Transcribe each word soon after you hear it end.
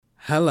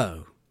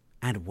Hello,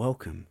 and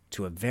welcome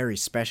to a very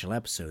special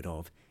episode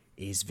of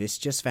Is This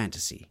Just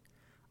Fantasy?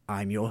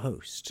 I'm your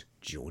host,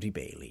 Geordie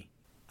Bailey.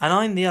 And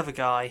I'm the other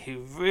guy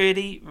who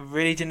really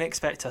didn't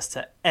expect us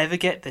to ever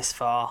get this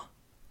far,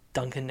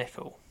 Duncan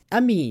Nickel. I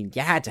mean,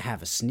 you had to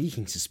have a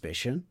sneaking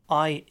suspicion.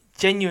 I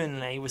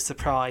genuinely was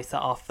surprised that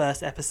our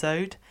first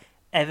episode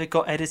ever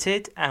got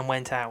edited and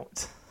went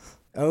out.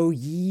 Oh,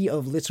 ye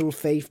of little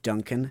faith,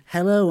 Duncan.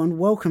 Hello, and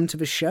welcome to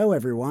the show,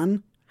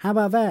 everyone. How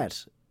about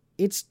that?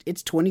 It's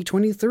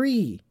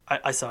 2023.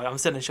 Sorry, I'm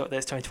still in shock that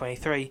it's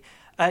 2023.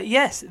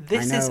 Yes,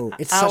 this is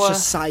it's such a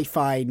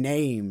sci-fi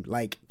name.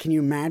 Like, can you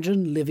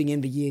imagine living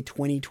in the year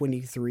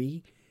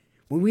 2023?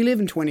 When we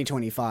live in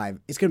 2025,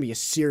 it's going to be a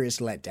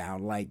serious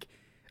letdown. Like,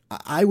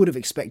 I would have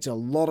expected a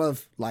lot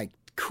of, like,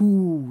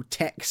 cool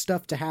tech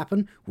stuff to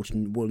happen, which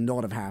will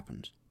not have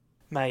happened.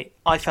 Mate,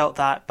 I felt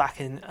that back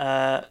in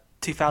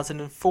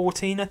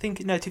 2014, I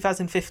think. No,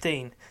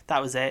 2015.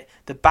 That was it.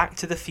 The Back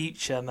to the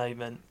Future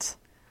moment.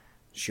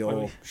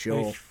 Sure.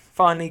 We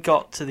finally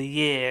got to the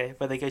year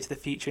where they go to the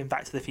future and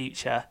Back to the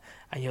Future,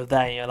 and you're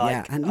there and you're like...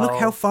 Yeah, and look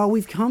how far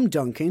we've come,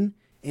 Duncan,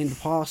 in the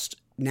past,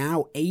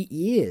 now, 8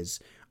 years.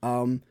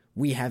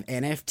 We have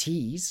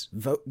NFTs.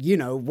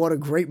 What a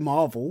great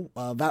marvel.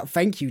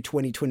 Thank you,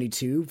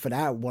 2022, for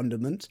that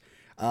wonderment.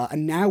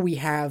 And now we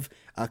have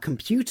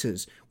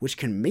computers which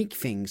can make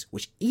things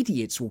which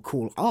idiots will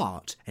call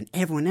art and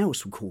everyone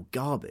else will call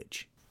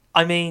garbage.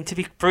 I mean, to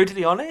be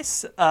brutally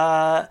honest,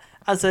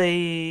 as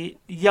a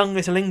young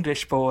little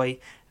English boy,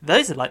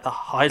 those are like the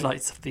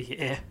highlights of the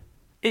year.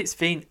 It's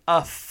been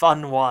a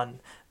fun one.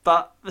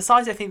 But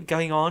besides everything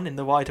going on in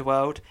the wider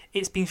world,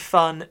 it's been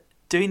fun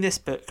doing this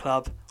book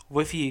club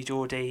with you,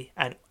 Geordie,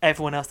 and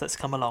everyone else that's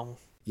come along.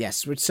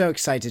 Yes, we're so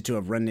excited to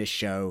have run this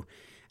show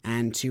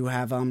and to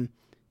have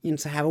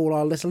to have all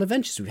our little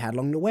adventures we've had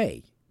along the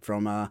way,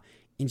 from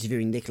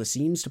interviewing Nicholas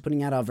Eames to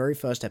putting out our very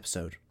first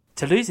episode.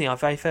 To losing our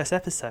very first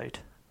episode.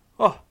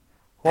 Oh,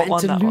 what and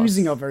one to that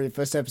losing was. our very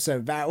first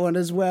episode, that one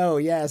as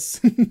well,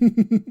 yes.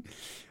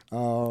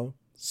 Oh,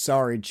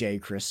 sorry, J.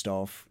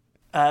 Christoph.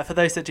 For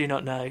those that do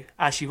not know,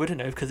 as you wouldn't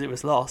know because it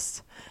was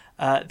lost,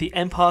 The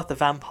Empire of the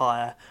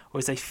Vampire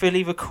was a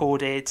fully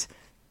recorded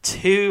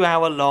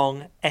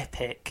 2-hour-long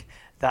epic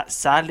that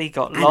sadly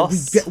got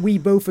lost. We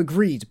both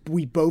agreed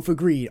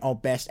our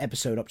best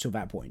episode up to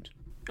that point.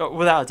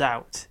 Without a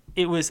doubt.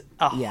 It was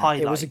a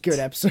highlight. It was a good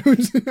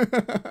episode.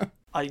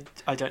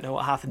 I don't know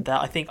what happened there.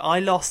 I think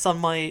I lost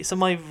some of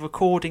my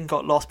recording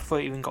got lost before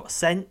it even got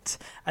sent,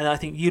 and I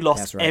think you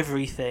lost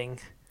everything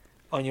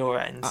on your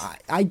end.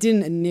 I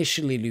didn't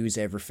initially lose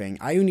everything.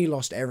 I only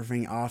lost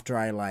everything after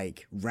I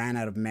ran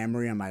out of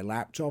memory on my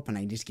laptop and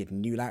I need to get a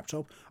new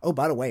laptop. Oh,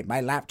 by the way, my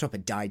laptop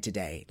had died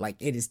today.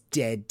 It is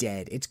dead.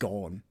 It's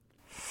gone.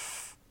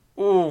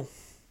 Oh,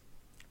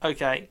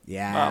 okay.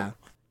 Yeah. Well,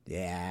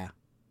 yeah.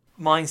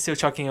 Mine's still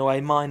chugging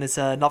away. Mine is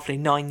lovely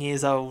 9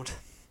 years old.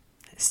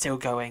 It's still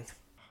going.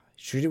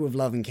 Treat it with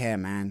love and care,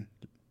 man.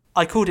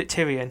 I called it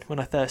Tyrion when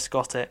I first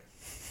got it.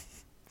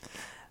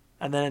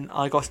 And then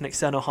I got an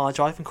external hard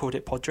drive and called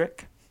it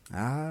Podrick.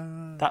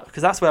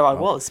 Because that's where I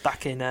was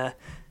back in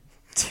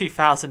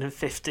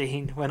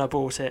 2015 when I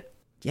bought it.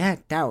 Yeah,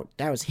 that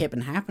was hip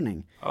and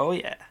happening. Oh,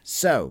 yeah.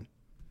 So,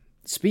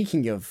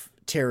 speaking of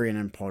Tyrion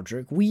and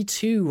Podrick, we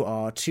too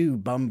are two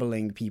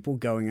bumbling people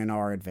going on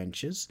our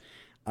adventures.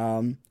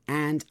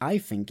 And I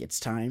think it's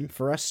time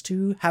for us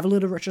to have a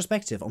little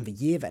retrospective on the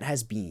year that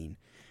has been.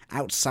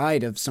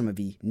 Outside of some of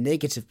the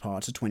negative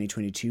parts of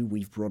 2022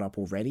 we've brought up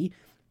already,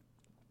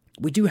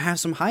 we do have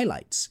some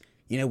highlights.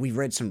 We've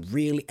read some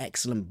really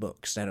excellent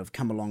books that have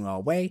come along our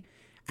way.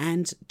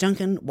 And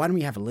Duncan, why don't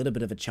we have a little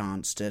bit of a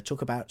chance to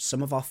talk about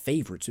some of our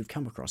favourites we've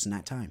come across in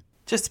that time?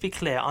 Just to be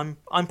clear, I'm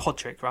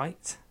Podrick,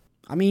 right?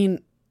 I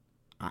mean,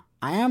 I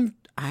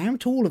am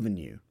taller than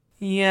you.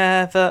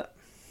 Yeah, but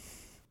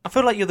I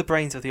feel like you're the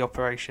brains of the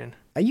operation.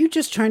 Are you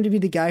just trying to be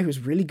the guy who's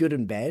really good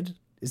in bed?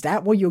 Is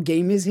that what your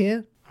game is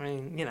here? I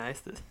mean,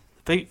 if the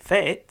boot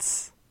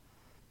fits.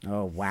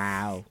 Oh,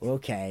 wow.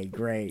 Okay,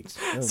 great.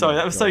 Oh, sorry,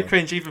 that was so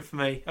cringe even for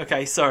me.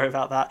 Okay, sorry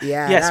about that.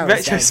 Yeah, yes, that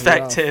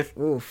retrospective.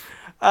 Oof.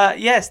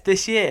 Yes,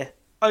 this year.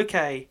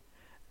 Okay,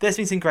 there's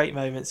been some great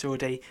moments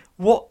already.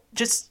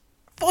 What's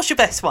your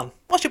best one?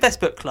 What's your best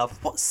book club?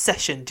 What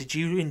session did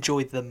you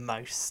enjoy the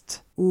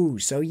most? Ooh,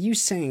 so are you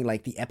saying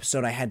the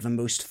episode I had the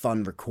most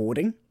fun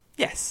recording?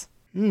 Yes.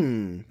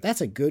 That's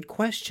a good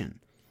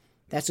question.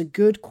 That's a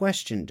good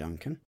question,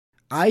 Duncan.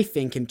 I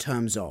think in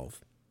terms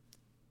of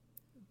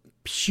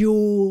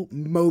pure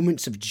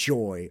moments of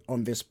joy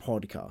on this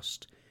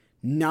podcast,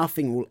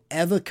 nothing will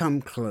ever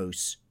come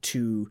close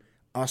to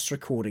us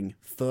recording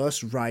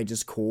First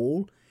Rider's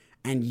Call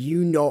and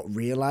you not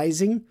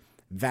realizing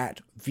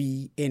that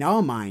in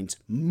our minds,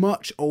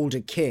 much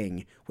older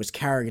king was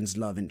Carrigan's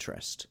love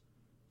interest.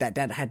 That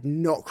had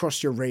not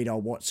crossed your radar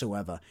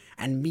whatsoever,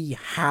 and me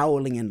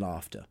howling in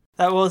laughter.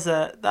 That was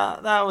a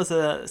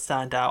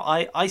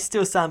standout. I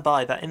still stand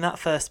by that in that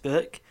first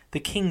book, the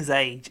King's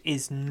age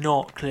is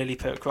not clearly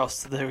put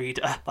across to the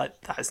reader.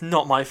 Like, that's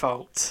not my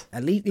fault.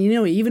 At least,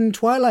 even in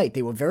Twilight,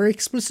 they were very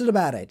explicit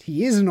about it.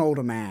 He is an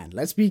older man.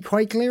 Let's be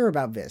quite clear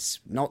about this.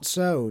 Not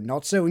so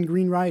in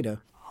Green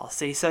Rider. I'll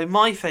see. So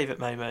my favourite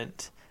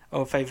moment,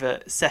 or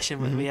favourite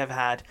session we ever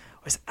had,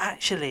 was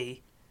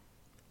actually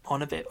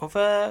on a bit of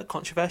a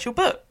controversial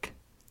book.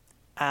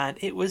 And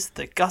it was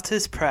The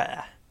Gutter's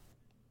Prayer.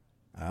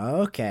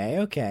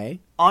 Okay.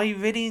 I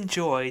really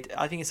enjoyed,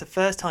 I think it's the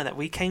first time that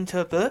we came to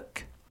a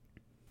book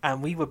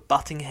and we were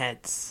butting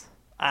heads.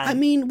 And I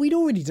mean, we'd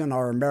already done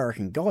our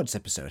American Gods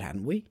episode,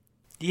 hadn't we?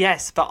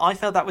 yes, but I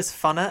felt that was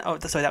funner. Oh,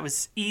 sorry, that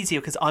was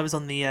easier because I was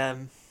on the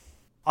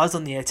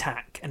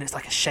attack, and it's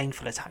like a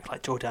shameful attack.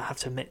 Like, Geordie, I have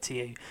to admit to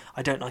you,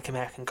 I don't like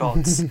American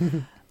Gods.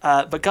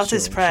 But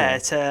Gutter's Prayer,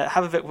 to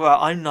have a bit where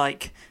I'm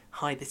like,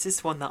 hi, this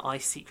is one that I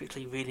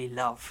secretly really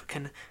love.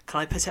 Can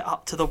I put it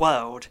up to the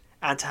world?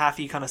 And to have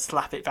you kind of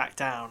slap it back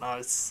down,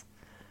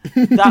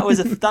 that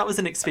was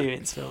an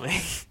experience for me.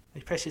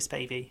 My precious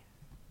baby,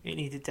 it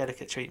needed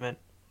delicate treatment.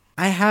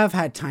 I have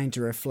had time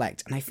to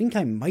reflect, and I think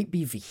I might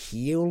be the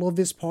heel of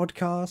this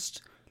podcast.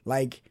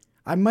 Like,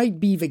 I might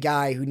be the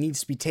guy who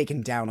needs to be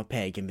taken down a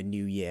peg in the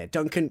new year.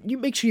 Duncan, you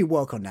make sure you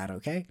work on that,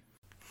 okay?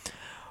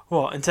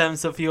 What, in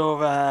terms of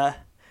your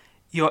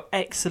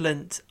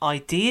excellent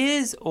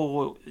ideas,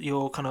 or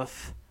your kind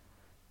of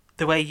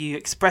the way you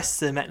express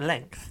them at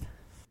length?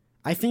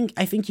 I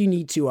think you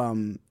need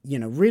to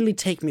really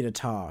take me to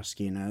task,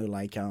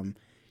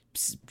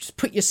 just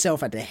put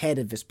yourself at the head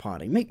of this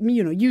party. Make me,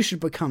 you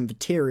should become the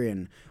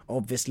Tyrion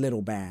of this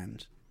little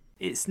band.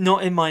 It's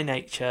not in my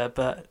nature,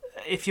 but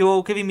if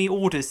you're giving me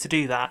orders to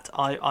do that,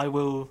 I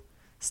will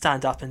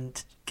stand up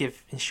and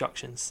give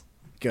instructions.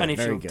 Good, only if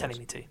very you're good. telling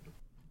me to.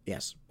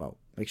 Yes, well,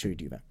 make sure you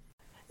do that.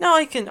 No,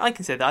 I can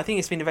say that. I think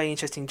it's been a very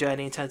interesting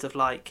journey in terms of,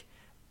 like,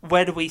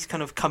 where do we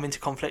kind of come into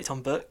conflict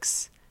on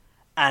books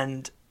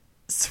and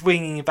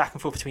swinging back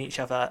and forth between each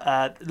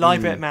other.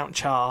 Library at Mount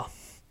Char,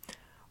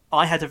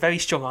 I had a very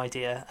strong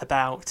idea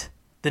about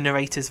the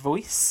narrator's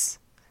voice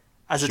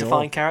as a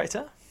defined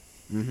character.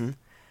 Mm-hmm.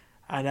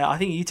 And I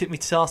think you took me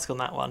to task on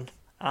that one.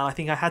 And I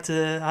think I had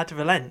to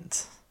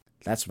relent.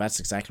 That's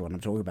exactly what I'm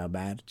talking about,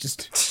 man.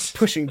 Just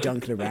pushing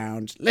Duncan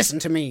around. Listen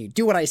to me.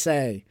 Do what I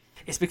say.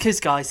 It's because,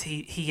 guys,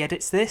 he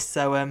edits this,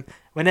 so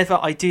whenever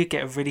I do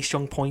get a really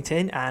strong point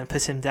in and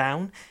put him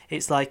down,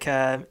 it's like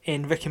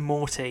in Rick and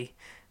Morty.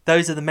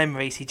 Those are the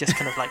memories he just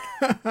kind of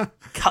like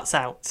cuts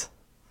out.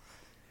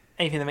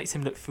 Anything that makes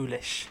him look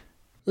foolish.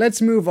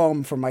 Let's move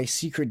on from my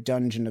secret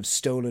dungeon of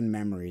stolen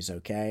memories,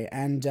 okay?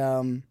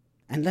 And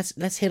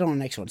let's hit on the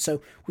next one.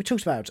 So we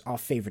talked about our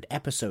favourite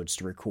episodes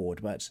to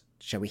record, but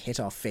shall we hit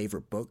our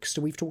favourite books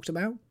that we've talked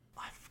about?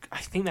 I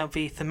think that would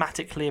be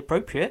thematically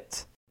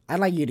appropriate.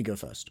 I'd like you to go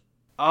first.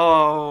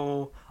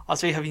 Oh, I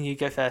was really hoping you'd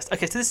go first.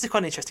 Okay, so this is quite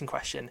an interesting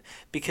question,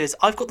 because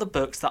I've got the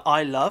books that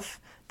I love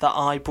that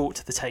I brought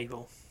to the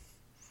table.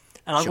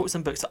 And I've brought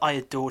some books that I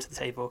adore to the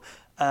table.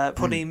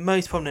 Probably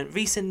most prominent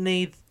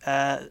recently,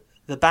 The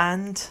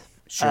Band,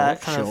 of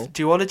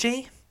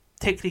duology,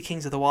 particularly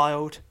Kings of the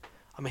Wild.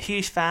 I'm a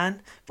huge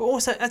fan. But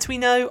also, as we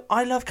know,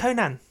 I love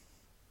Conan.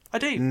 I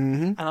do.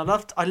 Mm-hmm. And I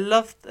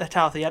loved The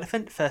Tale of the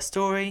Elephant, first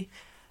story.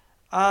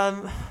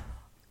 And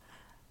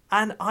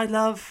I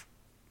love...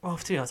 Well,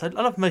 to be honest, I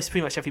love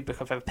pretty much every book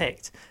I've ever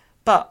picked.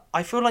 But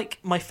I feel like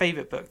my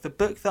favourite book, the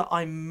book that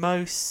I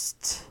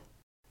most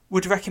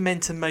would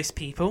recommend to most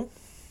people...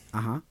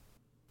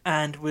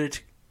 and would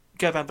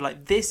go about and be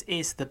like, this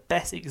is the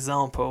best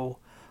example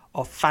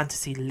of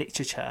fantasy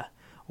literature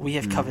we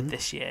have covered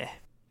this year.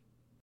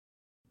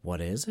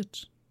 What is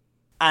it?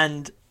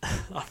 And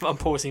I'm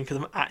pausing because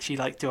I'm actually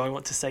like, do I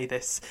want to say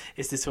this?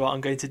 Is this what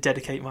I'm going to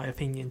dedicate my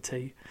opinion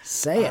to?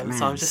 Say it,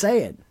 man.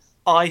 Say it.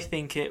 I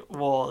think it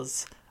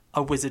was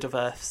A Wizard of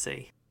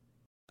Earthsea.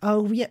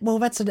 Oh, yeah. Well,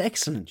 that's an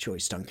excellent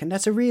choice, Duncan.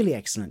 That's a really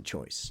excellent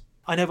choice.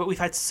 I know, but we've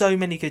had so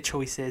many good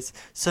choices,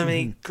 so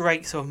many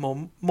great sort of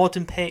more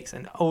modern picks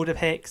and older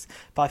picks.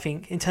 But I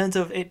think in terms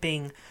of it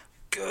being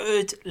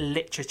good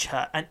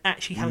literature and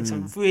actually having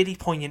something really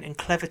poignant and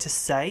clever to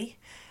say,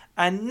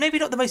 and maybe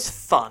not the most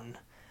fun,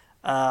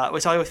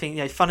 which I always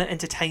think, fun and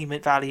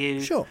entertainment value.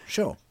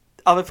 Sure.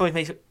 Other points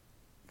maybe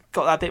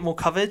got that a bit more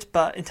covered,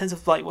 but in terms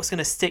of like what's going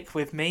to stick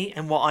with me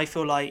and what I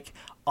feel like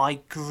I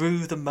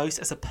grew the most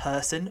as a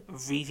person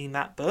reading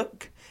that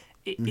book,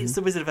 it's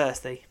The Wizard of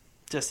Earthsea.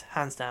 Just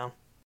hands down.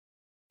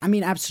 I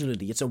mean,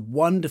 absolutely. It's a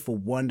wonderful,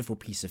 wonderful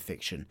piece of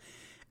fiction.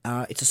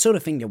 It's the sort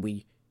of thing that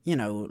we,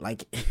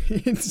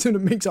 it sort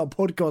of makes our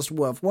podcast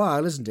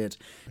worthwhile, isn't it?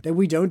 That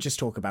we don't just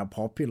talk about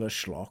popular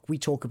schlock. We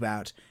talk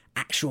about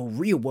actual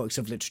real works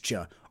of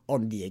literature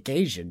on the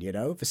occasion,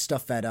 the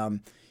stuff that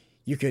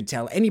you could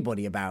tell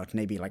anybody about and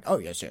they'd be like, oh,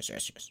 yes,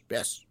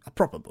 a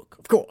proper book,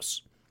 of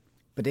course.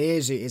 But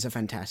it is a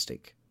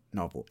fantastic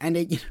novel.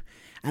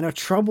 And a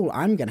trouble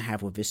I'm going to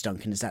have with this,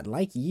 Duncan, is that,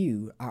 like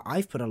you,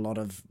 I've put a lot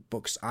of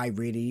books I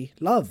really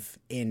love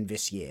in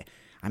this year.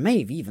 I may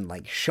have even,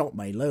 shot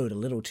my load a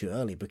little too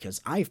early, because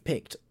I've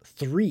picked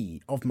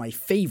 3 of my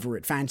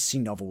favourite fantasy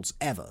novels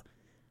ever.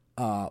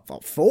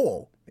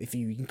 4, if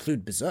you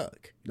include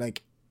Berserk.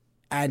 Like,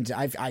 and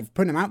I've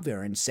put him out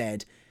there and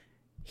said,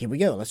 here we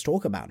go, let's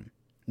talk about him.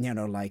 You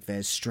know, like,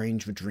 there's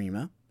Strange the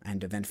Dreamer,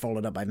 and then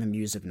followed up by The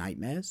Muse of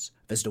Nightmares.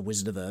 There's The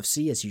Wizard of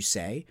Earthsea, as you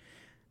say.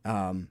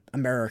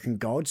 American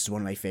Gods is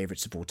one of my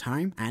favorites of all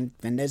time. And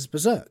then there's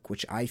Berserk,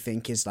 which I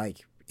think is,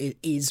 like, it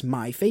is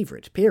my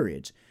favorite,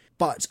 period.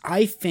 But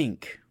I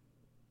think,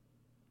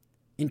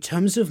 in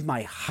terms of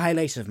my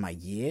highlight of my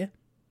year,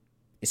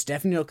 it's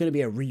definitely not going to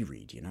be a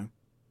reread, you know?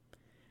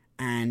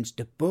 And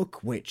the book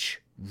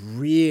which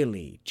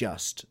really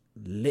just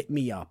lit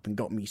me up and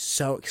got me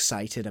so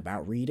excited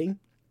about reading,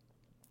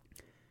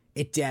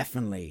 it's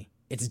definitely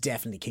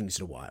Kings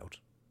of the Wild.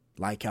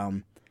 Like,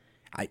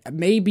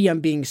 maybe I'm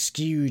being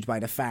skewed by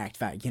the fact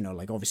that, you know,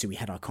 like, obviously we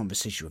had our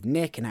conversation with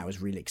Nick, and that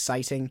was really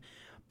exciting,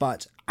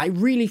 but I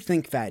really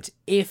think that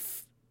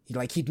if,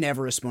 like, he'd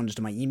never responded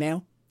to my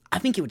email, I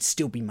think it would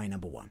still be my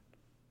number one.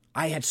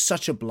 I had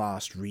such a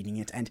blast reading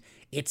it, and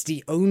it's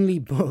the only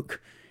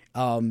book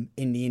in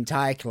the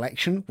entire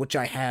collection which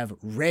I have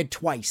read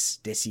twice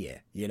this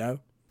year, you know?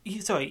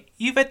 Sorry,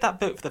 you read that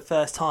book for the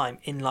first time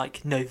in,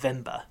 like,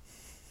 November.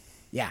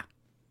 Yeah.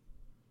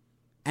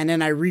 And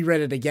then I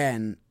reread it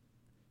again.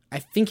 I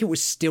think it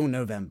was still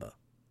November.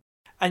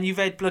 And you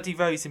read Bloody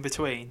Rose in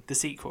between, the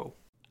sequel?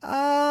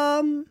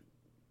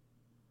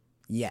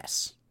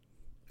 Yes.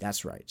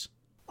 That's right.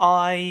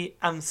 I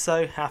am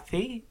so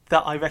happy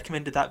that I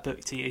recommended that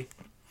book to you.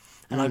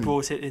 And I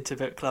brought it into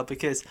book club,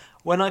 because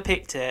when I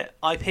picked it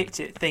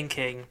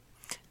thinking,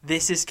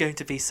 this is going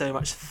to be so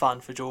much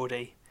fun for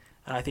Geordie.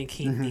 And I think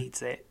he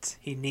needs it.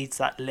 He needs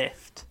that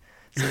lift.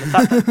 So the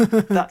fact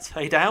that that's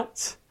played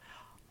out,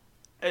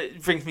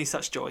 it brings me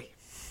such joy.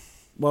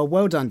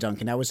 Well done,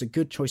 Duncan. That was a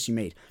good choice you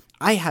made.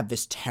 I have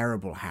this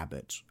terrible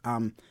habit,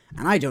 and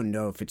I don't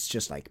know if it's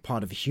just, like,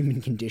 part of a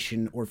human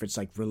condition or if it's,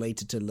 like,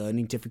 related to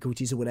learning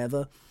difficulties or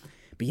whatever.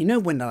 But you know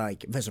when,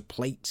 like, there's a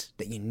plate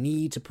that you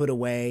need to put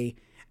away,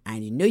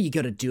 and you know you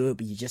gotta do it,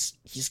 but you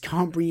just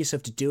can't bring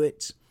yourself to do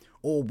it?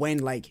 Or when,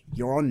 like,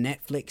 you're on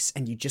Netflix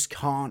and you just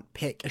can't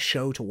pick a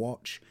show to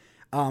watch,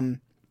 and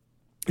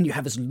you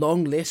have this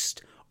long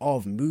list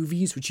of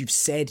movies which you've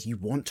said you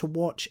want to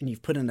watch, and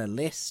you've put in a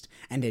list,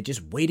 and they're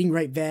just waiting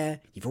right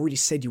there. You've already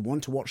said you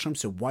want to watch them,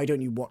 so why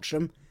don't you watch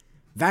them?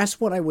 That's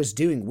what I was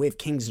doing with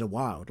Kings of the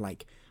Wild.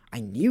 Like, I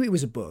knew it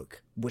was a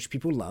book which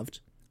people loved.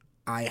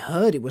 I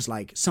heard it was,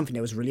 like, something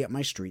that was really up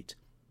my street,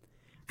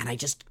 and I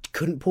just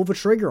couldn't pull the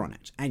trigger on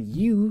it. And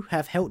you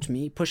have helped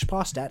me push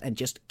past that and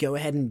just go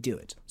ahead and do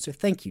it. So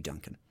thank you,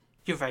 Duncan.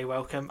 You're very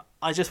welcome.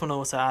 I just want to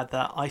also add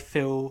that I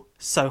feel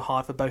so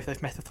hard for both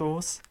those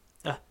metaphors.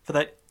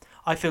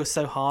 I feel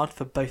so hard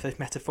for both those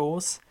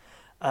metaphors.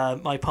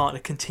 My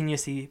partner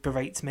continuously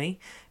berates me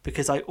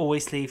because I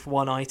always leave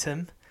one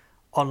item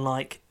on,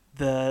 like,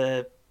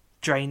 the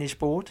drainage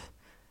board.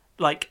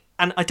 Like,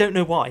 and I don't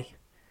know why,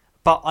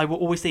 but I will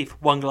always leave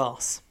one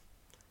glass.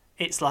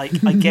 It's like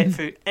I get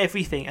through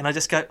everything and I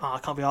just go, I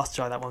can't be asked to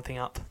dry that one thing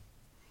up.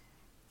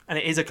 And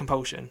it is a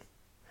compulsion.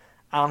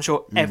 And I'm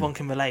sure everyone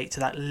can relate to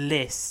that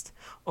list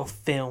of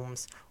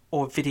films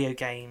or video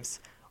games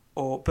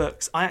or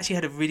books. I actually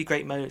had a really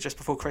great moment just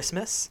before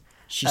Christmas.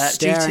 She's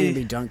staring at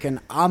me, Duncan.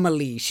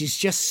 Amelie, she's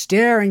just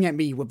staring at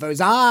me with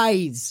those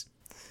eyes.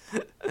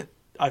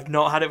 I've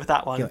not had it with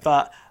that one,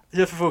 but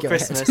just before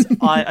Christmas,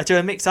 I do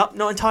a mix-up.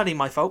 Not entirely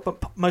my fault,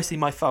 but mostly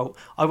my fault.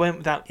 I went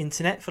without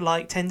internet for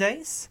like 10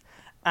 days,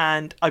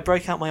 and I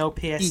broke out my old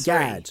PS3.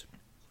 Egad.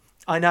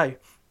 I know.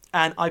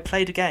 And I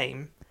played a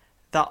game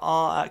that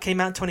came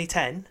out in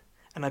 2010,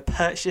 and I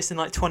purchased in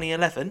like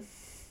 2011,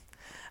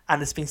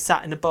 and it's been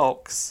sat in a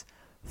box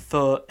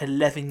for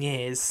 11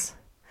 years.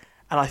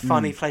 And I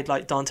finally played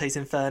like Dante's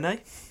Inferno.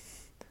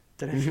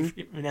 Don't know if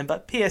you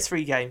remember.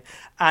 PS3 game.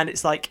 And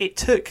it's like, it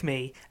took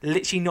me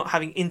literally not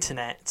having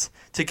internet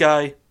to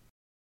go,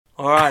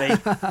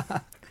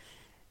 alrighty,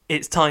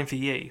 it's time for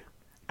you.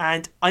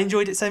 And I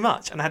enjoyed it so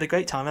much, and I had a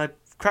great time. And I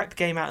cracked the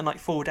game out in like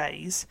 4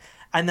 days.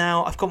 And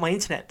now I've got my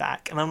internet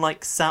back, and I'm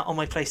like sat on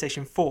my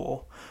PlayStation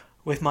 4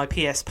 with my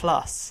PS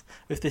Plus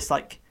with this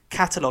like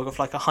catalogue of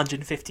like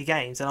 150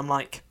 games. And I'm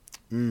like,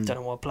 don't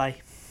know what to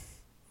play.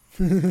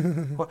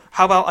 Well,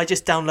 how about I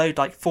just download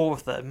like 4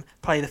 of them,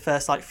 play the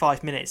first like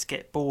 5 minutes,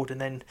 get bored,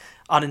 and then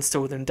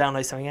uninstall them and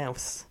download something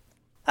else?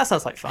 That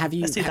sounds like fun.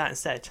 Let's do that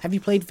instead. Have you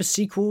played the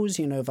sequels?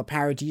 You know, the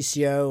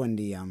Paradiso and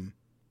the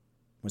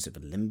was it the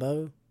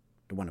Limbo?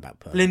 The one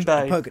about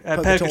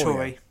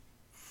Purgatorio.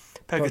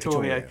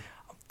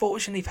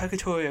 Unfortunately,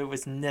 Purgatorio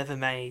was never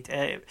made.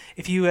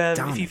 If you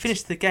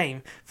finish the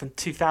game from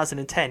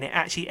 2010, it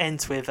actually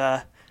ends with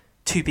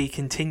 "to be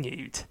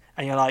continued,"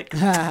 and you're like,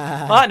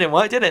 "Well, that didn't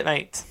work, did it,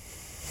 mate?"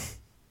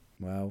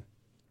 Well,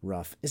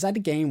 rough. Is that a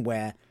game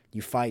where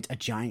you fight a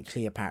giant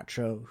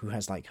Cleopatra who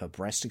has like her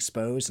breast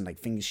exposed and like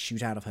things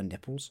shoot out of her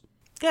nipples?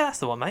 Yeah, that's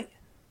the one, mate.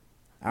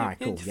 All right,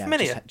 cool. Yeah,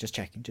 familiar. Just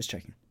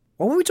checking.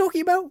 What were we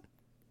talking about?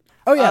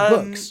 Oh yeah,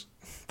 books.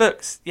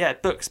 Books, yeah,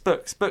 books,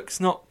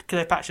 not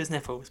Cleopatra's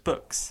nipples,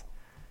 books.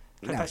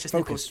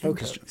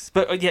 Focus.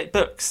 But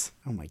books.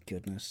 Oh my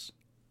goodness.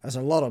 There's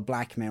a lot of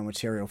blackmail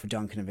material for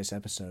Duncan in this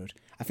episode.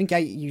 I think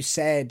you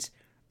said,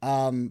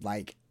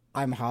 like,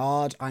 I'm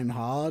hard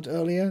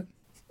earlier.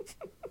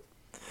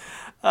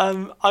 I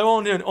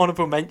want to do an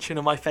honourable mention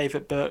of my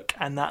favourite book,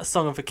 and that's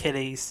Song of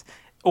Achilles.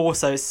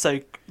 Also, so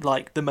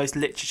like the most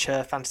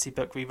literature fantasy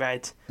book we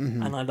read,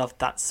 and I loved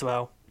that as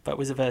well. But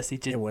Wizardverse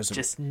It was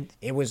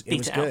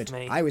it good. for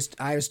me. I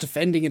was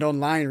defending it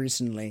online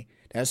recently.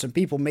 There were some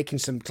people making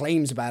some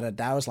claims about it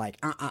that I was like,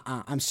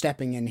 I'm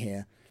stepping in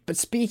here. But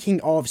speaking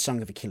of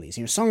Song of Achilles,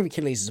 Song of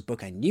Achilles is a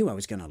book I knew I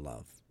was going to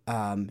love,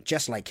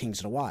 just like Kings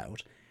of the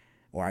Wild,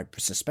 or I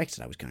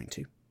suspected I was going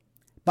to.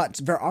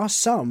 But there are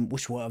some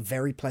which were a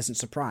very pleasant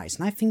surprise,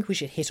 and I think we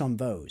should hit on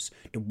those.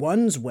 The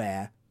ones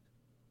where,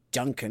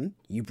 Duncan,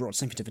 you brought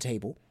something to the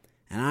table,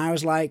 and I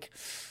was like,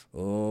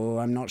 oh,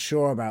 I'm not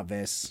sure about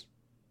this.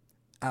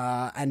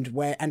 And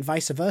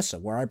vice versa,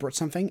 where I brought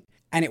something,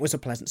 and it was a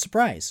pleasant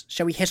surprise.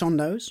 Shall we hit on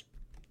those?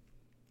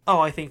 Oh,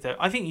 I think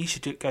you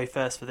should go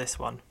first for this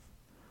one.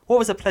 What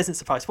was a pleasant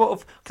surprise?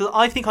 Because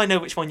I think I know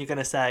which one you're going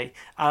to say.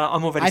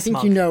 I'm already. I think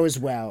smug. you know as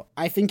well.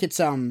 I think it's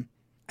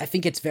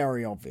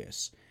very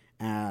obvious.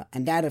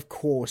 And that, of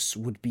course,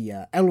 would be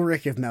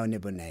Elric of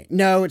Melniboné.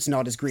 No, it's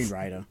not. It's Green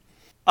Rider.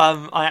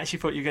 I actually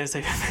thought you were going to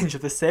say Revenge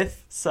of the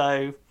Sith,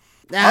 so...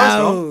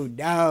 No.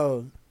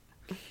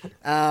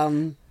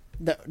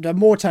 The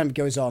more time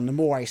goes on, the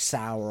more I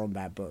sour on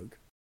that book.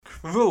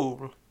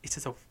 Cruel. It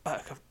is a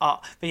work of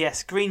art. But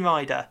yes, Green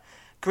Rider.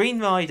 Green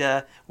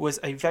Rider was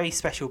a very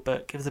special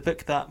book. It was a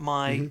book that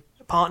my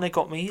partner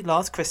got me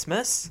last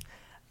Christmas.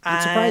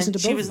 It's surprising to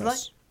she both was of like...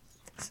 us.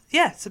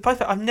 Yeah,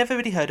 surprised. I've never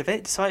really heard of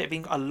it, despite it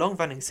being a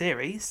long-running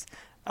series.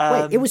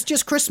 Wait, it was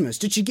just Christmas.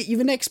 Did she get you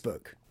the next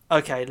book?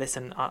 Okay,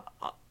 listen.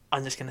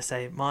 I'm just going to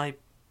say, my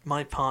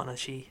partner,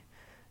 she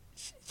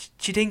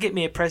didn't get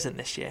me a present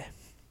this year.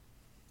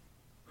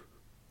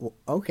 Well,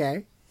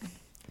 okay.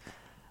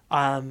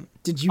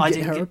 Did you I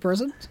get her a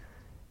present?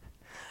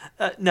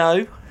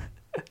 No.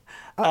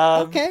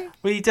 Okay.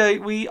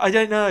 I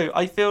don't know.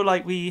 I feel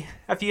like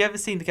have you ever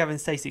seen the Gavin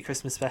Stacey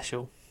Christmas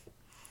special?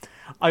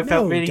 I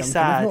felt really Duncan,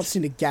 sad. I've not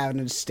seen a Gavin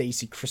and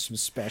Stacey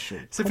Christmas special.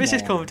 It's a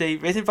British comedy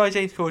written by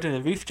James Corden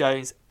and Ruth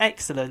Jones.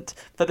 Excellent.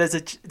 But there's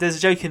a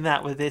joke in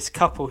that where this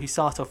couple who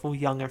start off all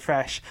young and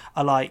fresh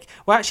are like,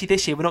 well, actually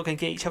this year we're not going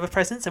to get each other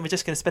presents and we're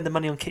just going to spend the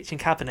money on kitchen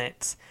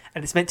cabinets.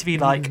 And it's meant to be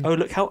like, oh,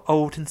 look how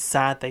old and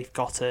sad they've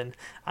gotten.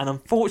 And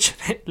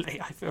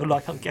unfortunately, I feel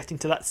like I'm getting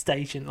to that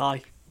stage in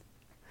life.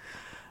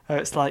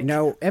 It's like...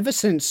 No, ever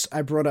since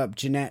I brought up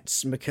Jeanette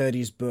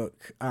McCurdy's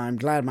book, I'm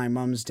Glad My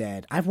Mum's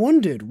Dead, I've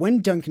wondered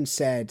when Duncan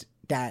said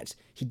that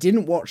he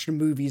didn't watch the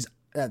movies,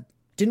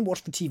 didn't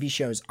watch the TV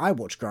shows I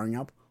watched growing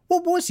up,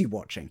 what was he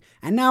watching?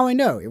 And now I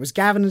know, it was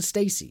Gavin and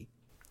Stacey.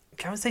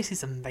 Gavin and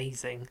Stacey's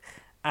amazing.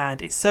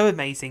 And it's so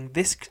amazing.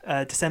 This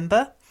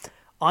December,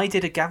 I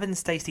did a Gavin and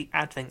Stacey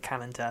advent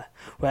calendar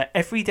where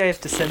every day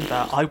of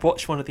December I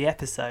watched one of the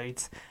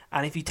episodes.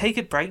 And if you take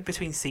a break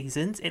between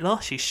seasons, it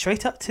lasts you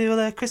straight up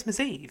to Christmas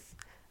Eve.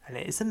 And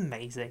it is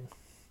amazing.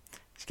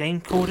 It's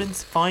James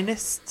Corden's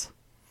finest,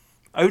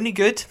 only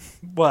good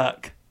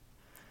work.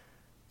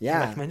 Yeah.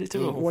 I recommend it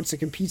to all. What's it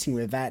competing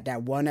with?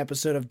 That one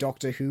episode of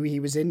Doctor Who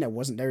he was in that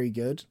wasn't very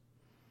good?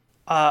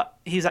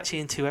 He was actually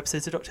in 2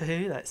 episodes of Doctor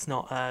Who. Let's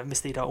not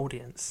mislead our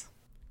audience.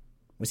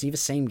 Was he the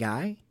same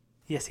guy?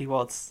 Yes, he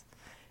was.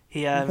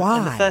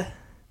 Why?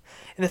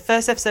 In the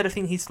first episode, I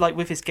think he's like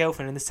with his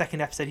girlfriend. In the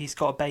second episode, he's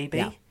got a baby.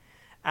 Yeah.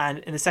 And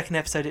in the second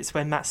episode, it's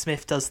when Matt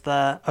Smith does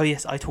the, oh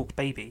yes, I talk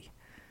baby.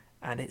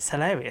 And it's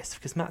hilarious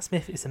because Matt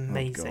Smith is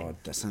amazing. Oh God,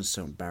 that sounds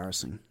so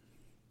embarrassing.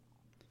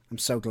 I'm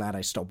so glad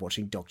I stopped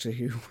watching Doctor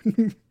Who.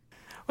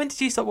 When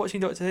did you stop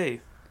watching Doctor Who?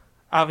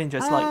 Out of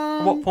interest,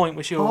 at what point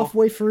was your...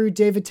 Halfway through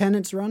David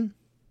Tennant's run.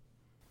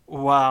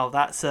 Wow,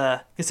 that's...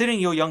 considering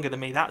you're younger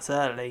than me, that's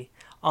early.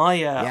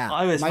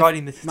 I was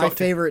writing this... My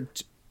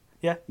favourite...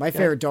 Yeah. My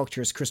favourite Doctor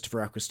is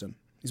Christopher Eccleston.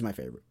 He's my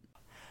favourite.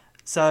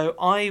 So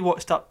I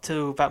watched up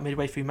to about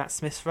midway through Matt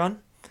Smith's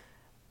run,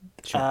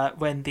 Sure.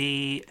 when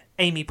the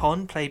Amy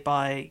Pond, played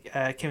by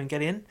Kieran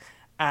Gillian,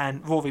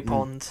 and Rory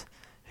Pond,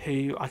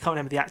 who I can't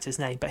remember the actor's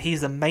name, but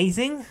he's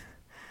amazing.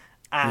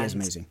 And He is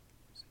amazing.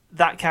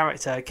 That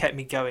character kept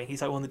me going.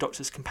 He's like one of the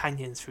Doctor's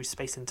companions through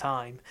space and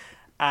time.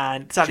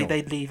 And sadly, Sure.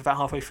 They'd leave about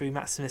halfway through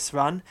Matt Smith's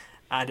run,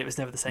 and it was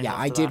never the same. Yeah,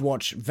 after I did that.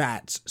 watch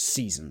that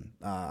season.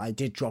 I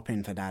did drop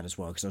in for that as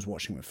well because I was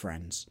watching with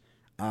friends.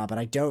 But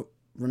I don't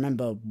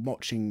remember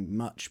watching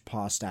much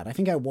past that. I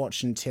think I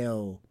watched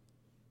until,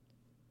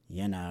 I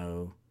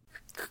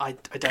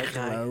don't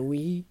know.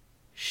 Chloe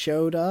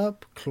showed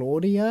up.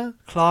 Claudia?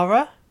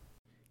 Clara?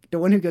 The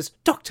one who goes,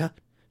 Doctor!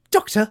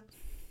 Doctor!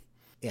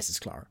 Yes, it's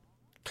Clara.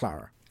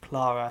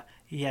 Clara.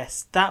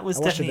 Yes, that was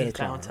I watched a definitely a bit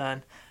of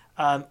downturn.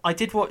 I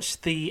did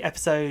watch the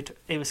episode,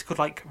 it was called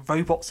like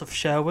Robots of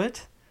Sherwood,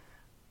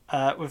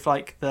 with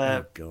like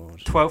the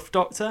 12th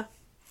Doctor.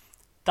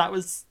 That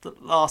was the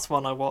last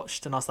one I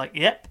watched, and I was like,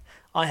 yep,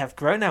 I have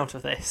grown out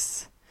of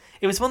this.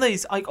 It was one of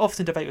those, I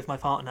often debate with my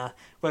partner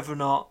whether or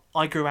not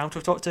I grew out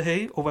of Doctor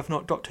Who, or whether or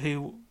not Doctor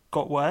Who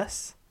got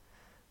worse.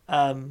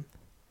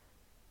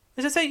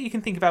 Which I say you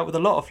can think about with a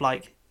lot of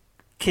like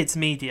kids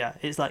media.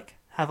 It's like,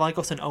 have I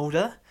gotten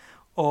older,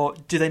 or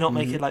do they not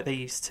make it like they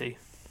used to?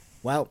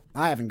 Well,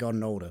 I haven't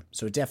gotten older,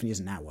 so it definitely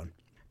isn't that one.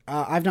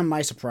 I've done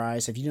my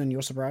surprise. Have you done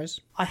your surprise?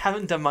 I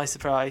haven't done my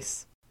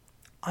surprise.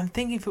 I'm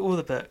thinking for all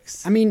the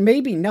books. I mean,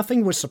 maybe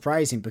nothing was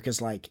surprising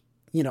because, like,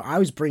 you know, I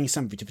was bringing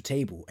something to the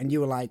table, and you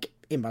were like,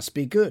 it must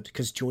be good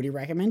because Geordie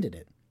recommended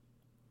it.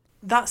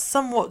 That's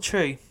somewhat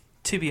true,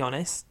 to be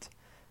honest.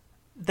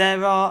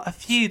 There are a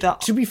few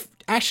that...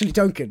 Actually,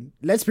 Duncan,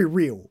 let's be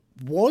real.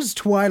 Was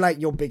Twilight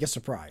your biggest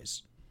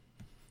surprise?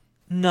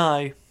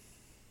 No.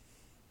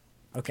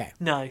 Okay.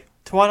 No.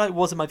 Twilight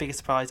wasn't my biggest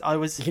surprise.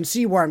 You can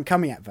see where I'm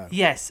coming at, though.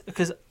 Yes,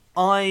 because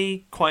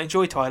I quite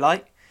enjoy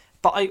Twilight,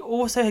 but I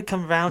also had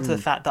come around to the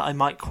fact that I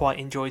might quite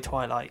enjoy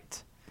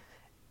Twilight.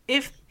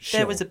 If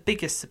there was a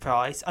biggest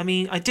surprise, I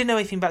mean, I didn't know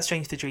anything about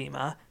Strange the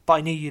Dreamer, but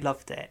I knew you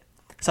loved it.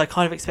 So I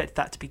kind of expected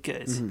that to be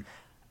good.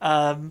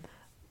 Mm-hmm.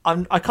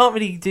 I can't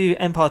really do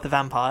Empire of the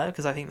Vampire,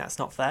 because I think that's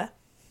not fair.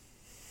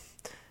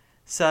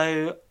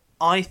 So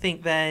I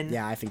think then...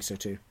 Yeah, I think so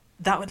too.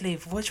 That would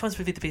leave... Which ones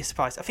would be the biggest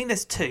surprise? I think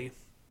there's two.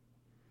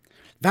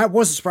 That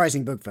was a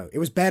surprising book, though. It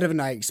was better than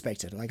I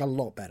expected. Like, a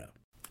lot better.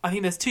 I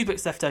think there's two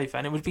books left over,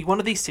 and it would be one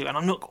of these two, and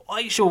I'm not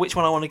quite sure which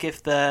one I want to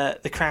give the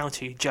crown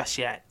to just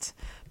yet.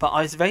 But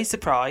I was very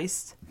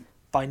surprised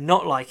by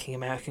not liking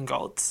American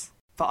Gods.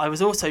 But I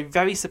was also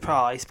very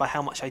surprised by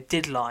how much I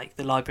did like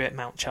The Library at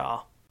Mount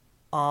Char.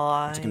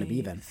 What's it going to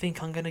be, then? I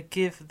think I'm going to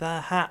give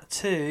the hat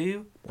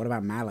to... What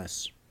about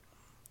Malice?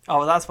 Oh,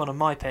 well, that's one of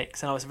my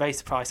picks, and I was very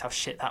surprised how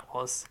shit that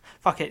was.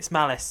 Fuck it, it's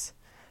Malice.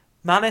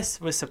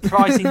 Malice was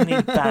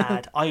surprisingly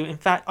bad. In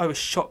fact, I was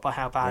shocked by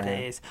how bad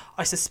it is.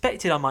 I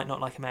suspected I might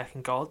not like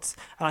American Gods,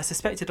 and I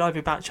suspected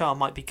Library of Mount Char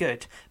might be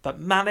good, but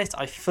Malice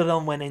I full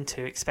on went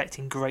into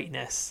expecting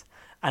greatness,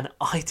 and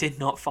I did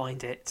not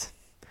find it.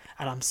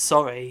 And I'm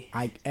sorry.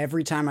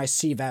 Every time I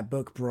see that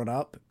book brought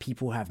up,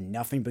 people have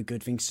nothing but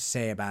good things to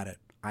say about it.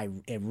 I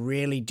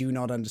really do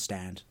not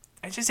understand.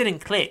 It just didn't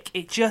click.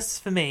 It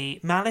just, for me,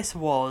 Malice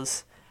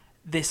was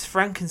this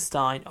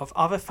Frankenstein of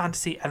other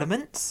fantasy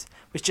elements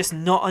with just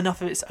not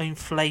enough of its own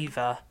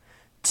flavour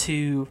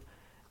to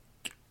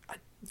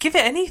give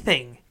it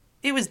anything.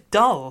 It was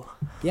dull.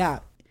 Yeah.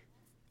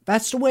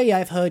 That's the way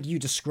I've heard you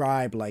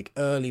describe, like,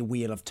 early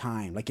Wheel of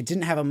Time. Like, it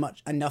didn't have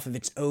enough of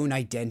its own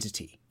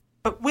identity.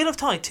 But Wheel of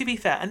Time, to be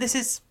fair, and this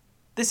is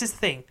the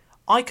thing,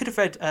 I could have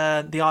read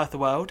The Eye of the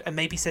World and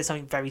maybe said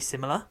something very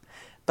similar.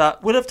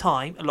 But Wheel of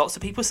Time, lots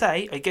of people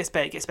say, it gets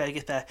better, it gets better, it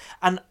gets better.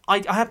 And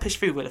I had pushed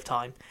through Wheel of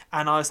Time,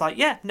 and I was like,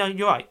 yeah, no,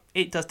 you're right,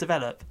 it does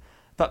develop.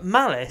 But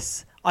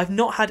Malice, I've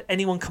not had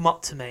anyone come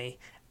up to me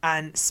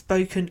and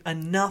spoken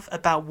enough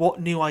about what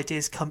new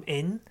ideas come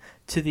in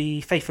to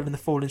the Faithful and the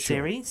Fallen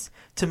series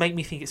to make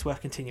me think it's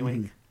worth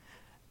continuing.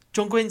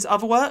 John Gwynn's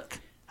other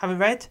work, haven't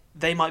read,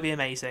 they might be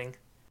amazing.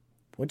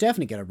 We're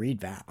definitely going to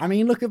read that. I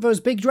mean, look at those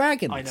big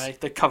dragons. I know,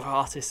 the cover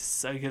artist is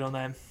so good on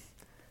them.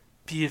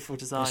 Beautiful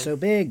design. They're so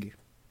big.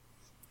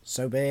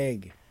 So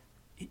big.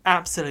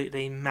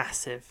 Absolutely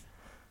massive.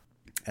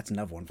 That's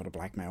another one for the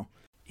blackmail.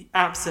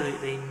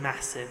 Absolutely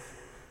massive.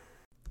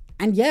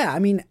 And yeah, I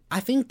mean, I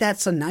think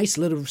that's a nice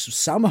little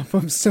sum up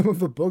of some of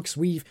the books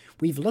we've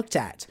looked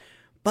at.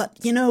 But,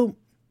 you know,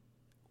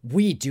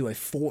 we do a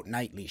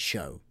fortnightly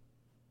show.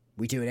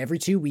 We do it every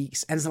 2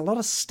 weeks, and there's a lot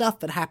of stuff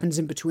that happens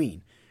in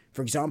between.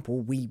 For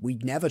example, we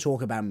never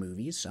talk about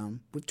movies.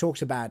 We've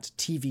talked about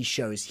TV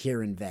shows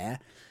here and there.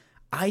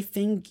 I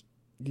think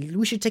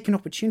we should take an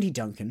opportunity,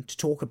 Duncan, to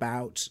talk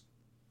about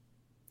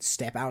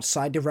step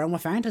outside the realm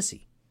of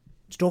fantasy.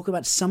 To talk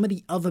about some of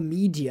the other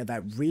media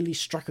that really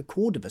struck a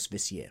chord with us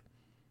this year.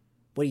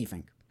 What do you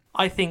think?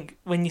 I think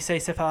when you say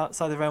step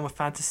outside the realm of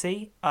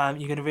fantasy, you're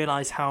going to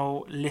realise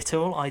how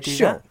little I do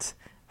that.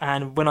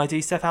 And when I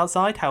do step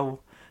outside, how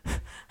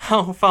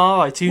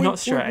far I do not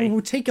stray. We'll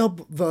take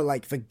up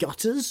the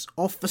gutters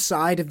off the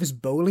side of this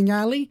bowling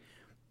alley,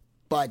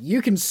 but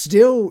you can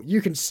still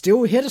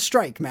hit a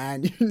strike,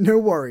 man. No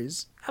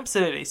worries.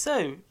 Absolutely.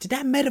 So, did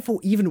that metaphor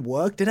even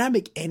work? Did that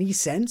make any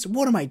sense?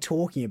 What am I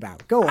talking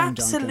about? Go on,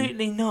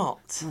 absolutely Duncan.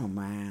 not. Oh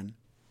man.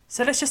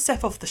 So let's just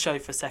step off the show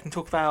for a second,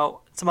 talk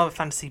about some other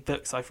fantasy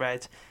books I've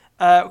read.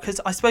 Because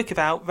I spoke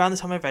about, around the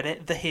time I read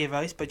it, The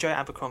Heroes by Joe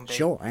Abercrombie.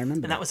 Sure, I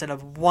remember. And that was a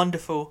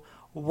wonderful,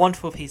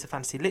 wonderful piece of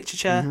fantasy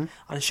literature. Mm-hmm.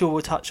 I'm sure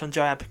we'll touch on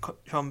Joe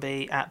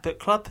Abercrombie at book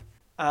club.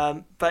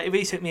 But it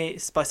really took me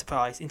by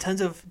surprise in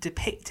terms of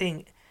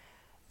depicting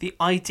the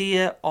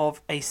idea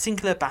of a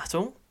singular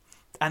battle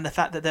and the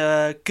fact that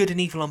there are good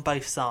and evil on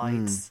both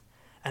sides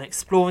and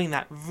exploring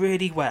that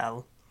really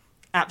well.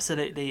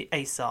 Absolutely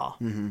a star.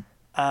 Mm-hmm.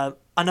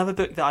 Another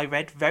book that I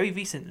read very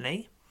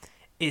recently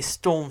is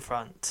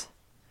Stormfront,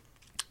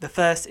 the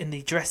first in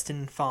the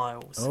Dresden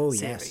Files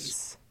series.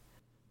 Yes.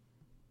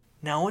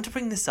 Now, I want to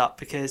bring this up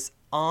because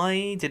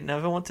I didn't know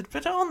if I wanted to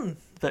put it on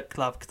book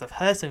club because I've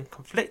heard some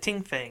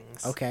conflicting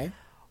things. Okay.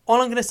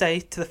 All I'm going to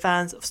say to the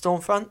fans of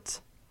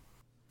Stormfront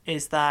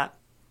is that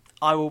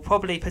I will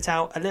probably put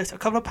out a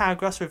couple of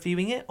paragraphs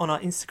reviewing it on our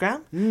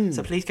Instagram.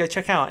 So please go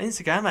check out our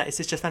Instagram at It's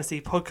Just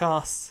Fantasy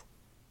Podcast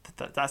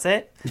That's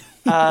it.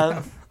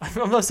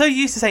 I'm so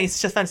used to saying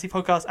it's just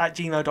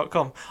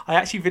fantasypodcast@gmail.com. I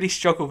actually really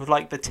struggle with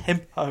like the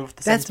tempo of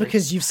the sentence. That's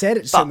because you've said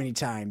it so many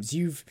times.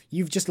 You've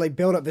just like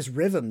built up this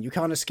rhythm. You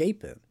can't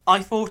escape it.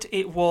 I thought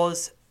it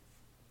was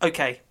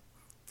okay,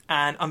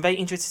 and I'm very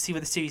interested to see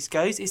where the series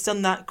goes. It's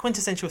done that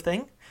quintessential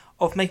thing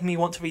of making me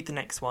want to read the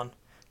next one.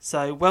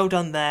 So well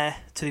done there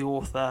to the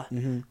author,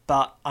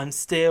 but I'm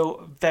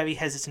still very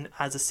hesitant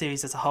as a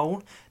series as a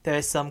whole. There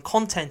is some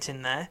content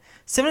in there,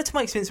 similar to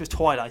my experience with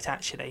Twilight,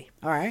 actually.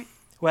 All right.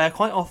 Where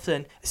quite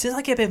often, as soon as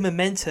I get a bit of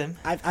momentum...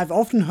 I've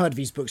often heard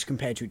these books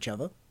compared to each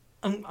other.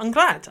 I'm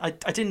glad. I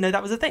didn't know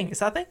that was a thing. Is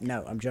that a thing?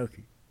 No, I'm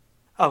joking.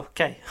 Oh,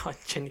 okay. I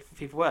genuinely think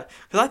people were.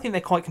 Because I think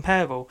they're quite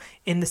comparable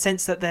in the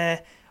sense that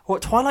they're...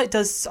 What Twilight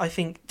does, I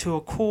think, to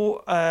a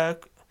core...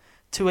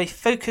 to a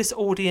focused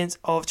audience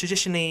of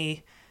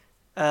traditionally...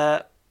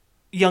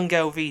 young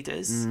girl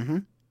readers,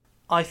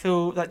 I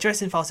feel that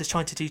Dressing Fast is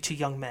trying to do to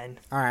young men.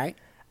 All right.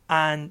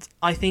 And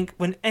I think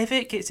whenever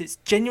it gets its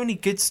genuinely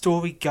good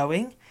story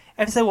going,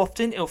 every so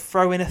often it'll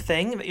throw in a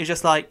thing that you're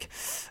just like,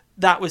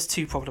 that was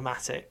too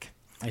problematic.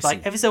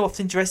 Like every so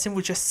often Dressing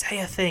will just say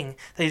a thing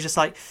that you're just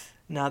like,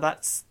 no,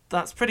 that's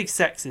pretty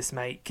sexist,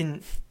 mate.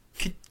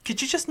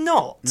 Could you just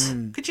not?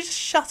 Could you just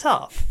shut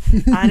up?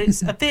 And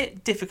it's a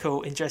bit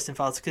difficult in Dresden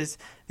Files because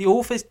the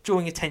author's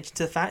drawing attention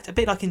to the fact, a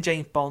bit like in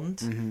James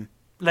Bond,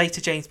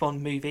 later James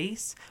Bond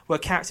movies, where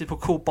characters will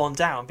call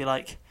Bond out and be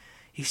like,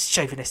 you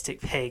chauvinistic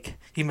pig,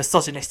 you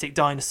misogynistic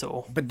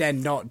dinosaur. But they're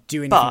not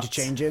doing anything to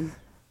change him?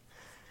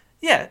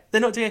 Yeah,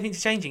 they're not doing anything to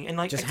changing. And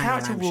like just a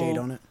character hang a lampshade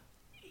on it.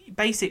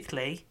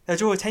 Basically, they'll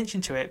draw attention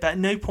to it, but at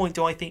no point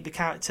do I think the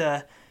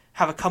character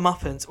have a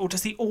comeuppance, or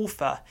does the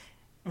author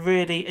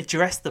really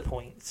address the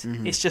point.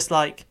 It's just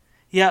like,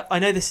 yeah, I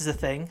know this is a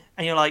thing,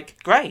 and you're like,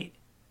 great,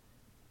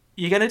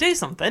 you're going to do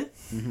something.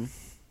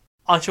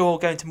 I'm sure we'll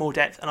go into more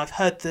depth, and I've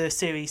heard the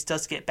series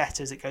does get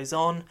better as it goes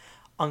on.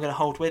 I'm going to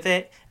hold with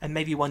it, and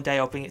maybe one day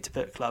I'll bring it to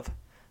book club,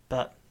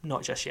 but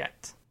not just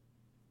yet.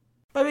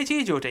 Over to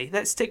you, Geordie.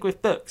 Let's stick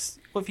with books.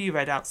 What have you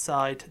read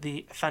outside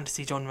the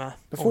fantasy genre?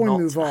 Before we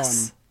move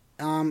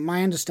on,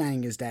 my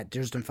understanding is that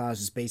Dresden Files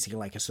is basically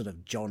like a sort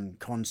of John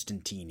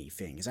Constantine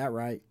thing. Is that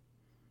right?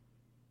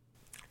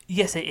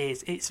 Yes, it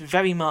is. It's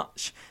very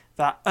much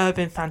that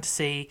urban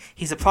fantasy.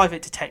 He's a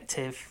private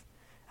detective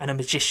and a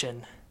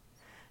magician.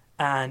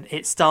 And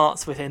it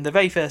starts with, in the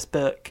very first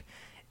book,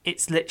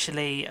 it's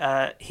literally,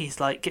 he's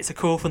like, gets a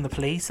call from the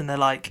police and they're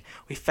like,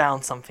 we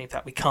found something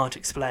that we can't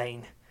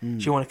explain. Do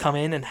you want to come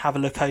in and have a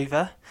look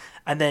over?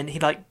 And then he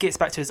like gets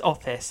back to his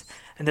office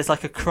and there's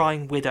like a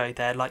crying widow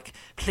there, like,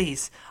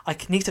 please, I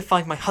need to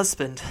find my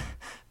husband,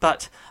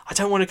 but I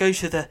don't want to go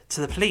to the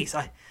police.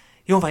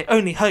 You're my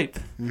only hope,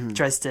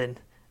 Dresden.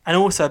 And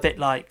also a bit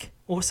like,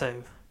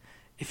 also,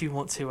 if you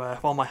want to,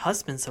 while my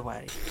husband's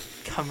away,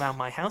 come round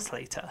my house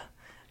later.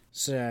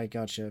 So,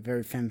 gotcha.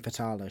 Very femme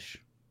fatale-ish.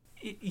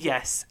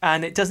 Yes,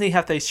 and it doesn't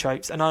have those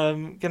tropes. And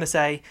I'm going to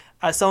say,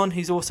 as someone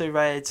who's also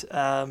read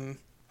the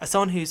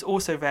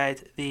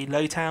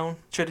Lowtown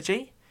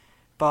trilogy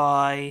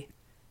by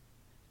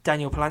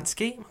Daniel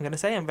Polanski, I'm going to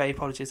say, I'm very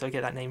apologies if I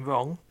get that name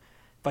wrong,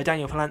 by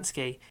Daniel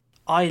Polanski,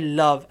 I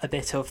love a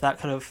bit of that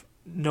kind of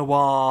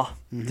noir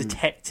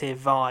detective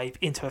vibe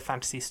into a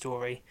fantasy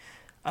story.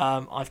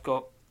 I've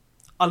got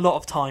a lot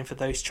of time for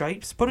those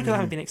tropes, probably because I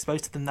haven't been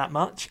exposed to them that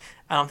much,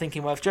 and I'm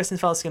thinking, well, if Dresden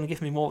Files is going to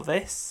give me more of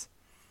this,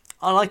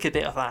 I like a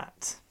bit of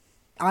that.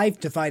 I've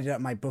divided up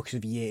my books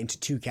of the year into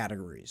two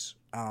categories,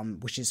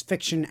 which is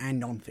fiction and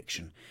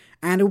non-fiction,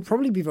 and it will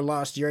probably be the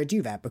last year I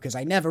do that because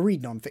I never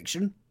read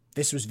non-fiction.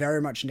 This was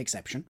very much an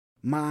exception.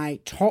 My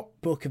top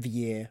book of the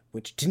year,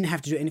 which didn't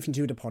have to do anything to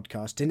do with the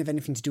podcast, didn't have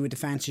anything to do with the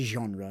fantasy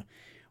genre,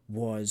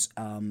 was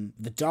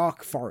The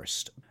Dark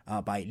Forest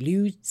by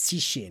Liu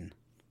Cixin.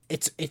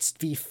 It's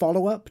the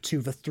follow-up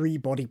to The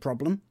Three-Body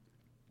Problem.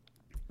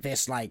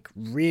 This like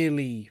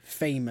really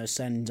famous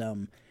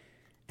and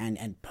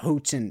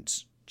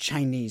potent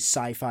Chinese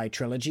sci-fi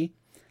trilogy,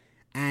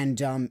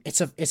 and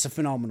it's a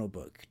phenomenal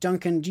book.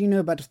 Duncan, do you know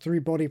about The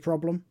Three-Body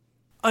Problem?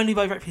 Only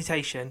by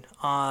reputation.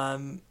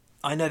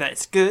 I know that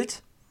it's good.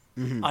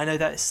 I know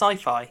that it's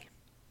sci-fi.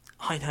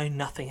 I know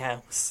nothing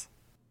else.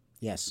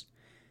 Yes.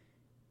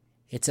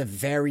 It's a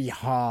very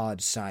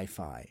hard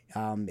sci-fi.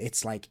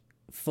 It's like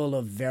full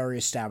of very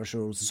established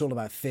rules. It's all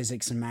about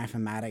physics and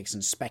mathematics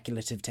and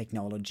speculative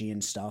technology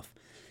and stuff.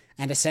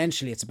 And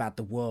essentially it's about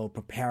the world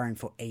preparing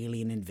for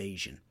alien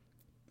invasion.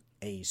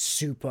 A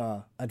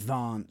super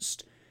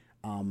advanced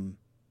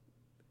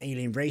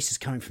alien race is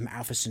coming from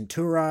Alpha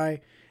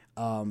Centauri.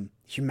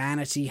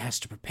 Humanity has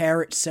to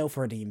prepare itself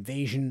for the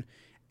invasion.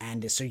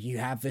 And so you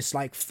have this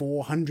like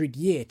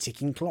 400-year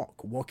ticking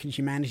clock. What can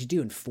humanity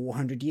do in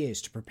 400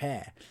 years to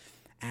prepare?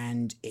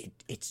 And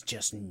it's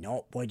just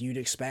not what you'd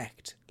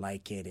expect.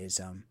 Like, it is,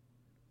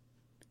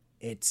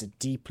 it's a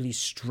deeply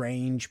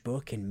strange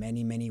book in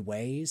many, many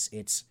ways.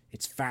 It's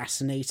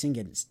fascinating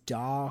and it's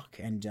dark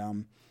and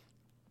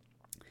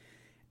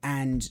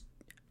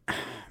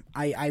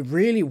I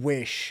really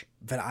wish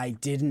that I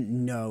didn't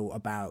know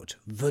about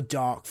the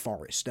Dark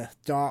Forest. The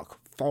Dark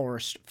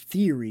Forest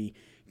theory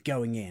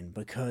going in,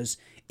 because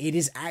it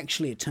is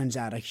actually, it turns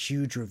out, a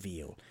huge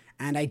reveal.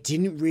 And I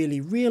didn't really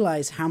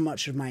realize how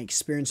much of my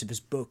experience of this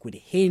book would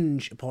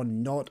hinge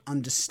upon not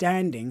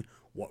understanding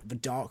what the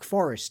Dark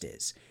Forest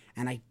is.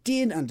 And I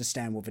did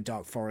understand what the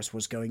Dark Forest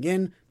was going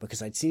in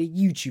because I'd seen a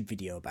YouTube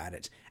video about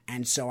it,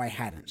 and so I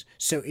hadn't.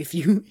 So if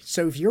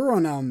you're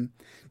on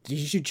the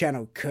YouTube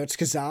channel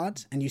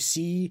Kurzgesagt and you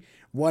see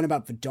one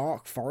about the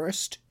Dark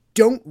Forest,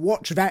 don't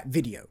watch that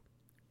video.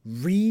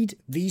 Read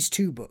these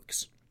two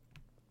books,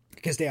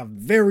 because they are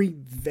very,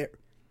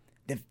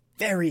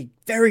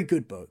 very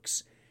good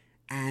books,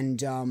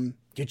 and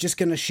you're just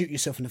gonna shoot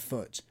yourself in the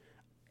foot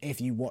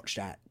if you watch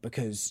that,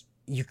 because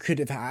I could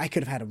have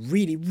had a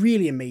really,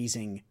 really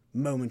amazing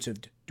moment of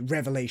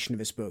revelation of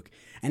this book,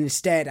 and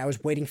instead I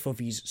was waiting for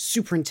these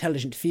super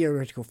intelligent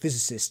theoretical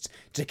physicists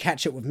to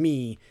catch up with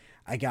me,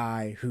 a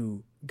guy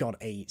who got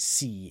a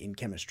C in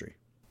chemistry.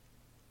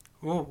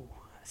 Ooh,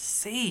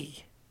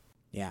 C.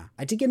 Yeah,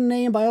 I did get an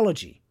A in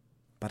biology,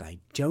 but I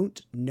don't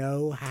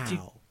know how. Did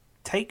you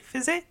take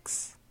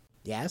physics?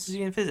 Yes. Was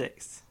you in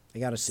physics? I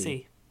got a C.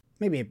 C.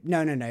 Maybe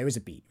no, it was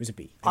a B. It was a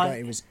B.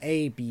 It was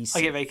A, B, C.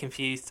 I get very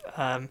confused.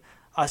 I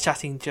was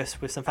chatting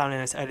just with some family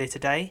members earlier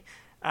today,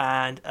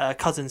 and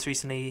cousins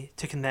recently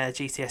took in their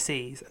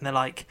GCSEs, and they're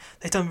like,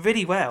 they've done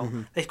really well.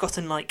 Mm-hmm. They've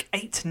gotten like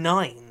 8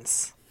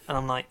 9s, and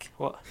I'm like,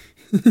 what?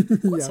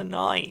 What's a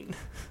 9?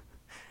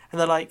 And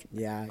they're like,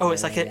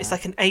 it's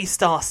like an A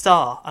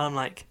star, and I'm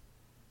like,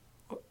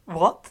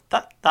 what?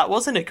 That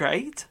wasn't a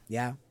grade?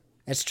 Yeah,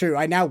 it's true.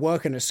 I now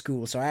work in a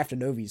school, so I have to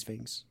know these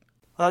things.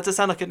 Well, that does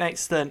sound like an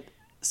excellent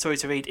story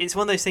to read. It's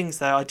one of those things,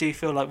 though, I do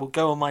feel like will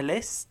go on my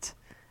list,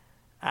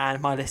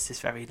 and my list is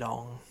very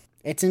long.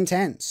 It's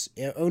intense.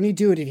 You only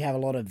do it if you have a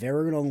lot of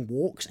very long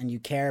walks and you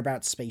care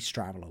about space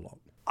travel a lot.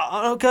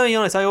 I'm going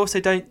honest, I also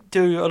don't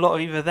do a lot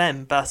of either of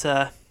them,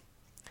 but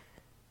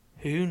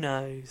who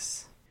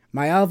knows?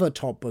 My other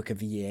top book of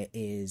the year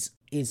is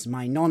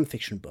my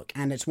non-fiction book,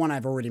 and it's one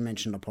I've already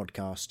mentioned on the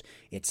podcast.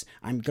 It's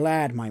I'm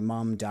Glad My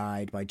Mum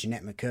Died by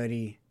Jeanette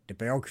McCurdy, the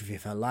biography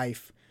of her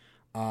life.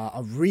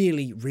 A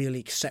really, really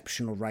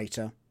exceptional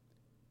writer.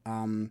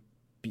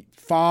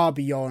 Far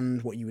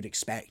beyond what you would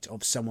expect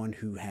of someone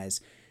who has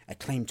a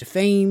claim to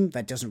fame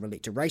that doesn't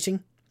relate to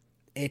writing.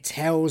 It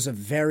tells a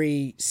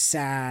very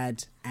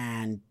sad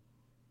and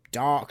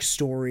dark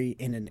story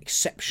in an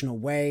exceptional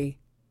way.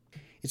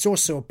 It's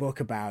also a book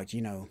about,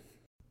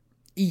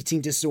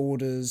 eating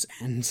disorders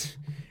and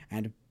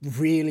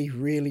really,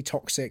 really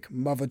toxic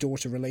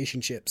mother-daughter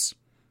relationships.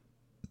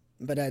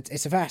 But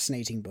it's a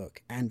fascinating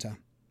book, and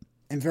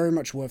very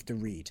much worth the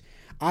read.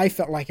 I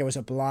felt like I was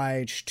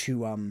obliged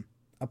to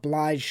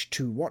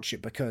watch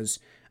it because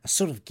a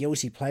sort of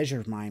guilty pleasure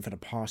of mine for the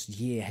past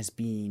year has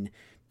been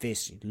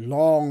this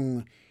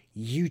long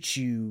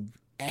YouTube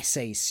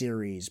essay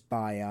series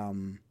by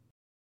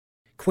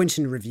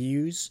Quentin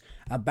Reviews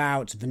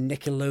about the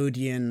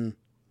Nickelodeon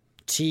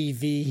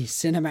TV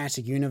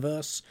cinematic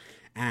universe,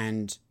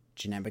 and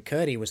Jeanette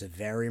McCurdy was a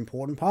very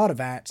important part of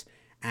that,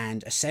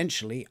 and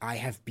essentially I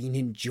have been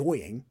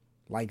enjoying,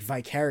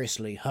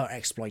 vicariously, her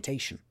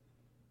exploitation.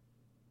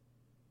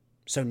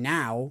 So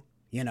now,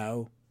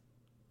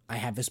 I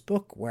have this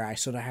book where I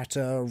sort of have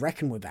to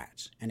reckon with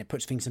that, and it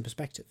puts things in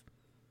perspective.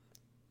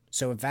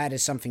 So if that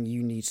is something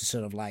you need to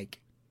sort of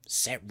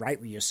set right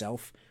with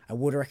yourself, I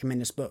would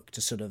recommend this book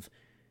to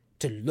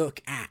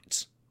look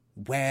at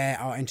where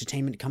our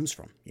entertainment comes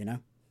from, It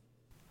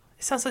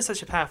sounds like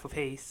such a powerful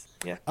piece,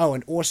 yeah. Oh,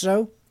 and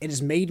also, it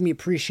has made me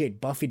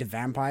appreciate Buffy the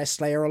Vampire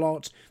Slayer a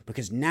lot,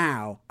 because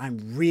now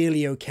I'm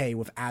really okay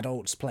with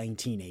adults playing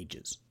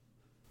teenagers.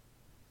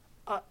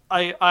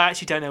 I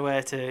actually don't know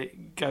where to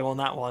go on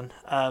that one.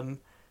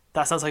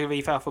 That sounds like a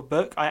really powerful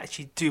book. I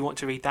actually do want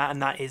to read that,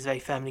 and that is very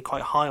firmly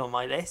quite high on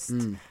my list.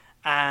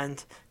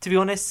 And to be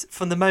honest,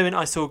 from the moment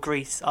I saw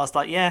Grease, I was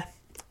like, yeah,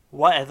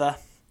 whatever.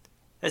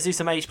 Let's do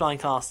some age-blind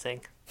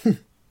casting.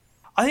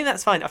 I think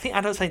that's fine. I think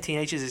adults playing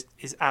teenagers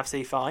is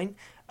absolutely fine.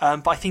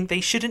 But I think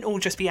they shouldn't all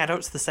just be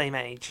adults the same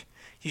age.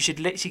 You should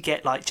literally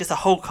get just a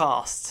whole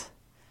cast.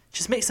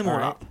 Just mix them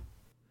all up.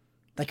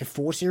 Like a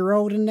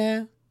 40-year-old in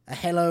there? A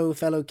hello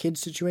fellow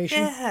kids situation?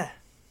 Yeah.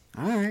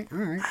 Alright.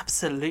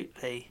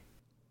 Absolutely.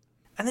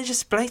 And then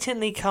just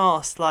blatantly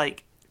cast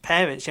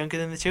parents younger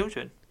than the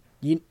children.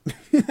 If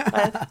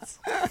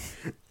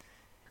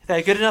they're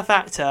a good enough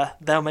actor,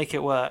 they'll make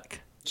it work.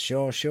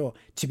 Sure.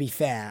 To be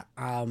fair,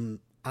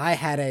 I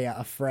had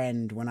a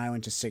friend when I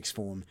went to sixth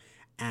form,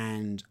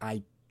 and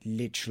I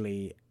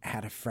literally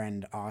had a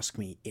friend ask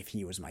me if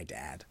he was my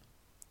dad.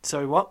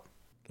 So what?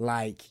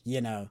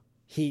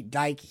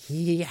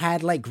 He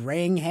had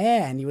graying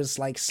hair, and he was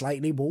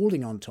slightly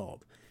balding on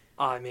top.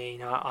 I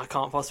mean, I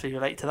can't possibly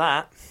relate to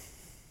that.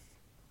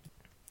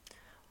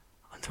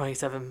 I'm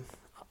 27.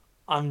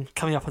 I'm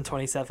coming up on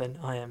 27.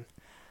 I am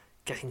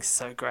getting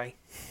so grey.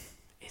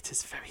 It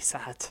is very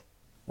sad.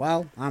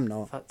 Well, I'm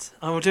not. But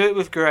I will do it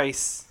with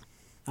grace.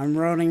 I'm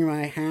rolling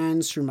my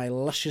hands through my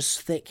luscious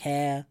thick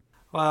hair.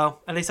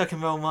 Well, at least I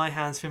can roll my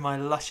hands through my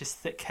luscious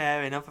thick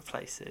hair in other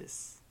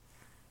places.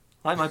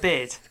 Like my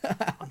beard.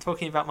 I'm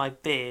talking about my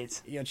beard.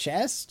 Your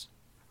chest?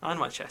 And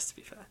my chest, to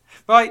be fair.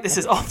 Right, this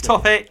is off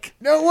topic.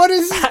 No, what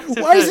is...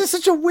 Why is this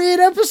such a weird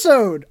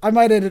episode? I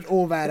might edit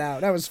all that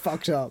out. That was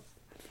fucked up.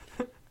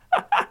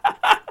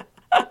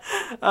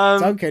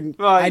 Duncan,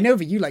 right. I know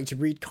that you like to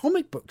read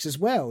comic books as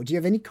well. Do you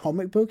have any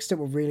comic books that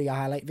were really a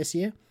highlight this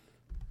year?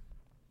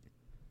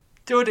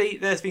 Geordie,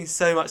 there's been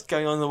so much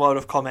going on in the world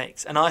of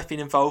comics, and I've been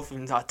involved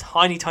in a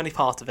tiny, tiny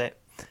part of it.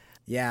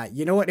 Yeah,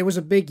 you know what? It was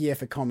a big year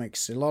for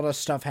comics. A lot of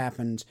stuff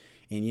happened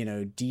in,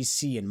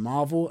 DC and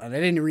Marvel, and I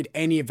didn't read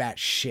any of that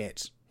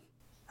shit.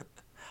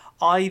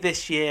 I,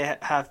 this year,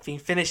 have been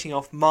finishing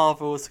off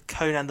Marvel's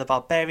Conan the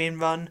Barbarian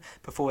run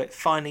before it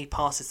finally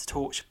passes the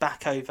torch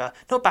the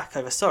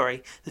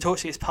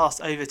torch gets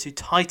passed over to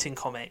Titan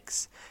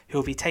Comics, who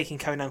will be taking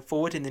Conan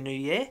forward in the new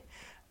year.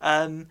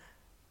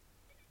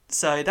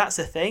 So that's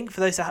the thing. For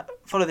those that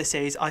follow the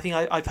series, I think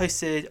I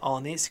posted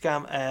on the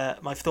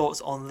Instagram my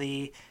thoughts on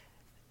the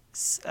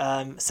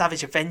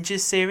Savage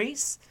Avengers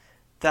series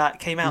that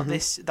came out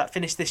that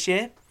finished this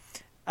year.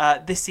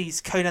 This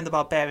sees Conan the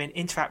Barbarian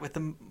interact with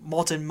the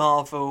modern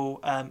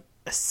Marvel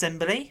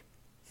assembly,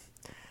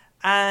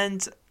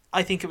 and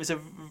I think it was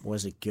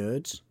Was it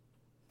good?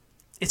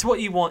 It's what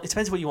you want. It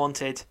depends what you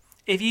wanted.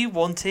 If you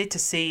wanted to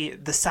see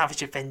the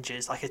Savage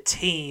Avengers, like a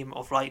team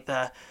of like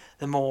the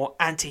more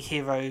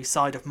anti-hero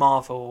side of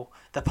Marvel,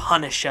 the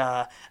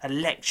Punisher,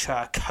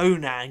 Elektra,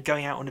 Conan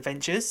going out on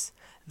adventures,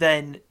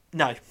 then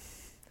no.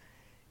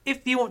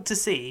 If you want to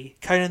see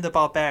Conan the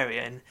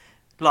Barbarian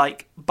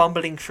like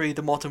bumbling through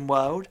the modern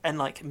world and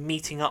like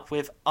meeting up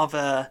with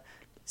other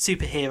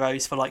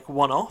superheroes for like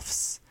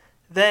one-offs,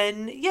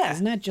 then yeah.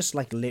 Isn't that just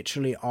like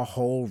literally a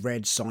whole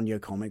Red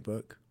Sonja comic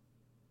book?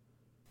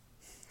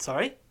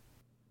 Sorry?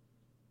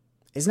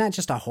 Isn't that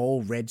just a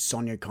whole Red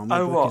Sonja comic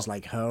book? What? Is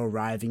like her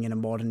arriving in a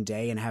modern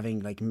day and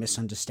having like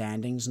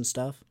misunderstandings and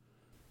stuff?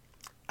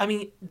 I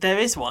mean, there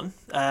is one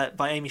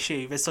by Amy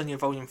Shu, Red Sonja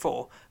Volume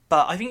 4,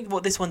 but I think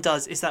what this one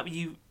does is that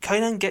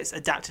Conan gets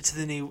adapted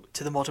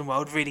to the modern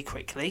world really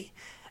quickly,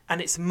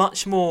 and it's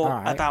much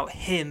more about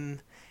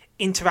him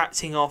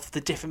interacting off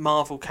the different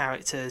Marvel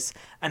characters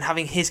and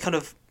having his kind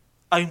of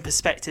own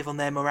perspective on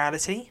their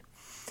morality.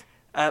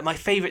 My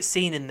favourite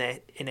scene in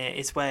it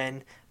is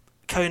when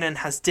Conan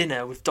has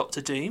dinner with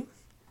Doctor Doom,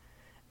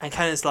 and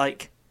Conan's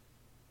like,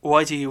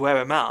 "Why do you wear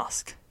a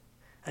mask?"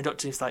 And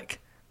Doctor Doom's like,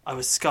 "I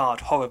was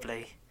scarred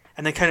horribly."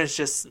 And then Conan's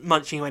just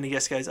munching when he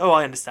just goes, "Oh,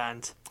 I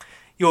understand.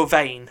 You're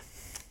vain."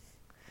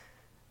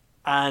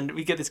 And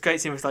we get this great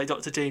scene with like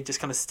Doctor Doom just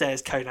kind of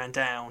stares Conan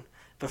down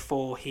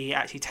before he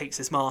actually takes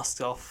his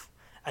mask off,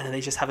 and then they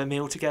just have a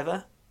meal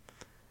together.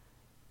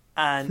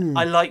 And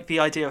I like the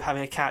idea of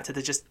having a character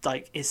that just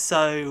like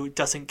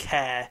doesn't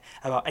care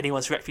about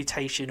anyone's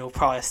reputation or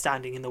prior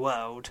standing in the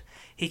world.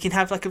 He can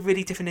have like a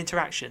really different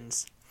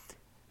interactions.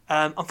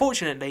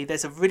 Unfortunately,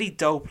 there's a really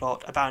dull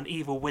plot about an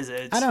evil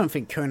wizard. I don't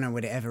think Conan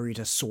would ever eat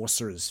a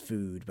sorcerer's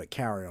food, but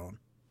carry on.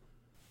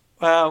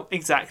 Well,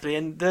 exactly.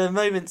 And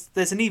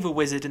there's an evil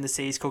wizard in the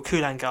series called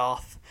Kulan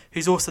Garth,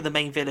 who's also the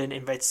main villain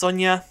in Red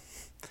Sonja,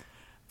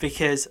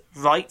 because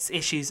rights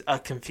issues are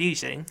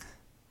confusing.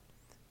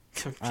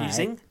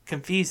 Confusing.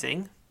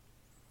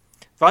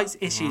 Rights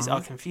issues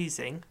are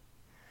confusing.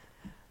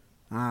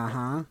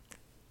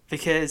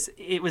 Because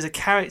it was a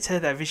character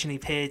that originally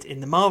appeared in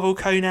the Marvel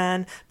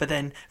Conan, but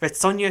then Red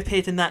Sonja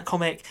appeared in that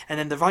comic, and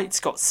then the rights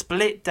got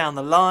split down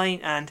the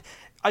line, and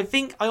I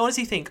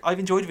honestly think I've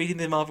enjoyed reading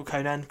the Marvel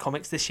Conan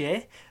comics this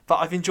year, but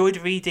I've enjoyed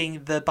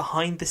reading the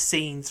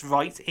behind-the-scenes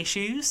rights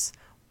issues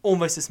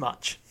almost as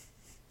much.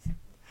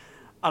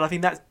 And I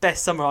think that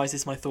best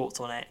summarises my thoughts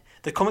on it.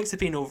 The comics have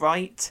been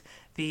alright.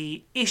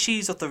 The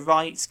issues of the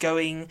rights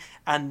going,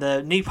 and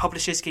the new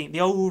publishers getting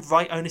the old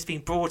right owners being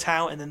brought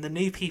out, and then the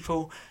new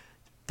people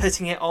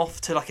putting it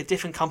off to like a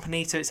different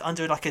company, so it's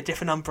under like a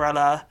different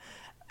umbrella.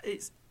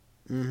 It's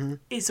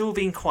all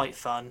been quite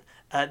fun.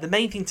 The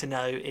main thing to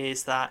know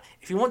is that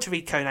if you want to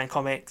read Conan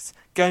comics,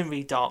 go and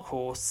read Dark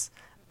Horse.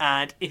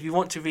 And if you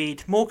want to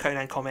read more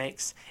Conan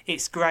comics,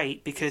 it's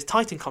great because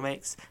Titan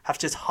Comics have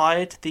just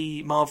hired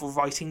the Marvel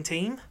writing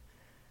team,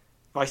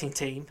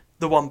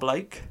 the one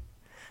bloke.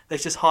 They've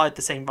just hired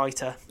the same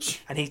writer,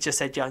 and he just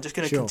said, "Yeah, I'm just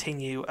going to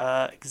continue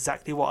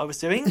exactly what I was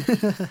doing."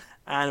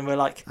 And we're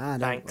like,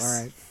 "Thanks."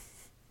 All right.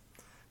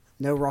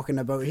 No rocking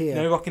the boat here.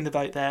 No rocking the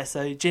boat there.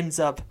 So Jim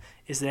Zub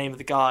is the name of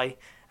the guy,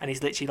 and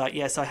he's literally like,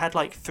 "Yeah." So I had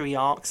like 3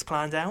 arcs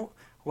planned out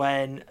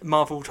when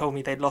Marvel told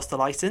me they'd lost the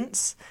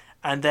license,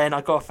 and then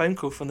I got a phone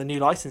call from the new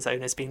license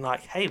owners being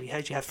like, "Hey, we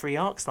heard you have 3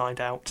 arcs lined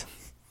out."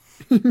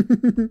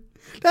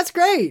 That's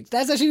great.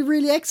 That's actually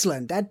really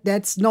excellent.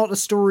 That's not a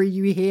story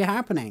you hear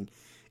happening,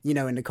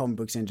 in the comic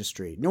books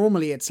industry.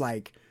 Normally it's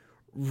like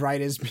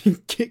writers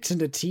being kicked in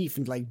the teeth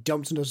and like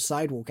dumped into a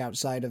sidewalk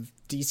outside of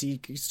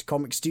DC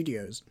comic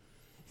studios.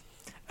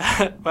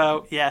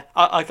 Well, yeah,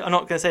 I'm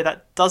not going to say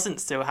that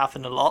doesn't still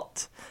happen a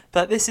lot,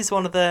 but this is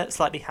one of the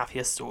slightly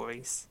happier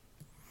stories.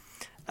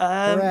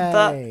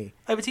 But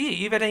over to you.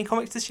 You read any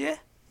comics this year?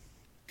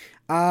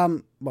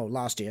 Well,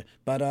 last year,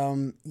 but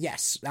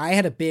yes, I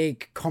had a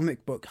big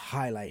comic book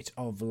highlight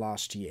of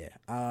last year.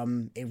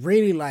 It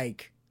really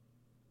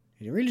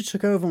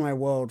took over my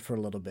world for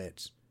a little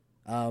bit.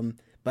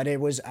 But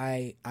it was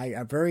a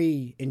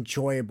very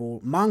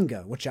enjoyable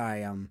manga, which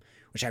I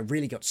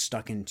really got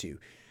stuck into.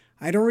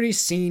 I'd already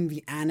seen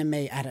the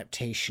anime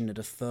adaptation of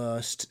the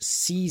first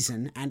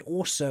season, and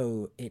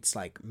also its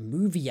like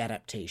movie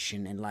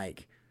adaptation in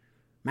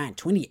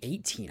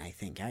 2018, I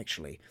think,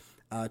 actually.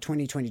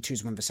 2022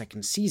 is when the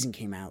second season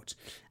came out,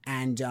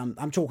 and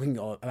I'm talking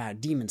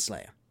about Demon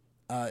Slayer.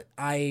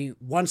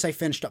 Once I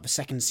finished up the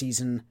second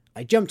season,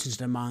 I jumped into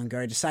the manga.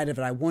 I decided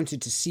that I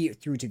wanted to see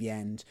it through to the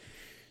end,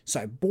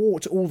 so I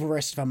bought all the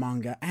rest of the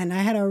manga, and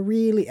I had a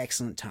really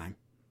excellent time.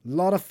 A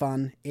lot of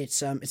fun.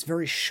 It's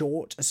very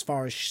short as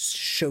far as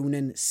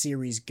shonen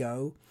series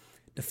go.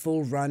 The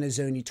full run is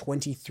only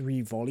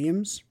 23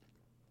 volumes,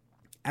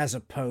 as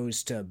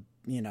opposed to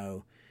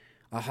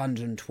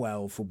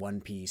 112 for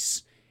One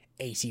Piece,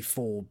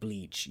 84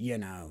 Bleach.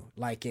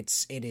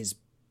 It is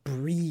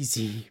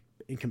breezy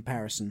in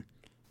comparison.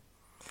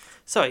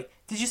 Sorry,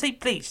 did you say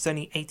Bleach is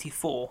only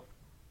 84?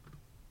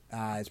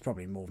 It's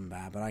probably more than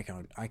that, but I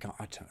can't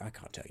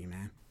tell you,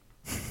 man.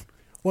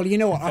 Well, you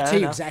know what? I'll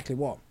tell you exactly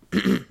what.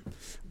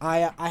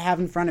 I have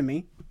in front of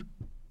me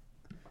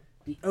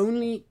the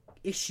only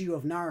issue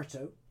of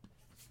Naruto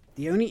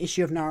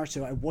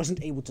I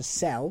wasn't able to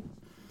sell,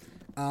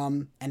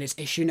 and it's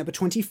issue number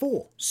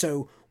 24.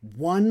 So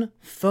one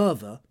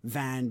further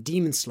than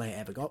Demon Slayer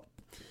ever got,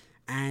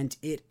 and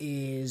it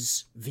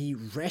is the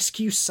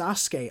Rescue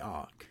Sasuke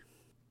arc.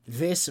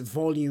 This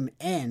volume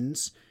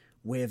ends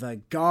with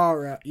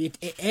Gaara. It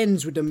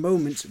ends with the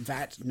moment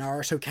that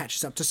Naruto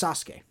catches up to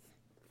Sasuke.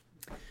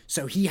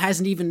 So he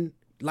hasn't even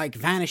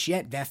vanished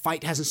yet. Their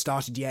fight hasn't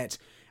started yet,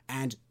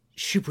 and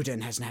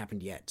Shippuden hasn't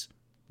happened yet.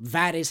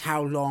 That is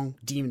how long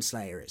Demon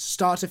Slayer is.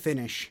 Start to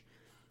finish,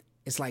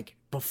 it's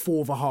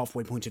before the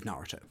halfway point of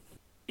Naruto.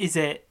 Is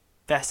it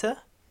better?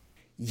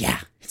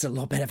 Yeah, it's a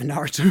lot better than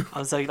Naruto.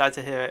 I'm so glad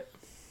to hear it.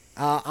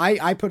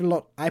 I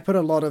put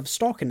a lot of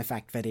stock in the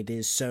fact that it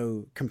is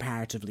so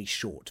comparatively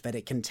short, that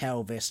it can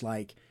tell this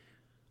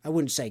I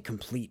wouldn't say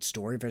complete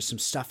story. There's some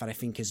stuff that I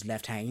think is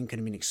left hanging, could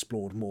have been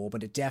explored more,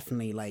 but it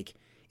definitely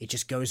it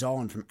just goes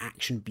on from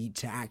action beat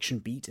to action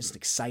beat. It's an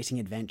exciting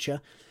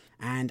adventure,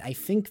 and I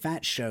think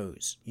that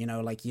shows. You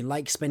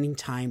like spending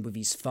time with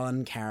these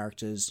fun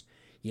characters.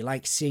 You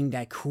like seeing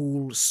their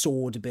cool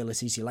sword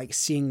abilities. You like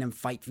seeing them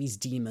fight these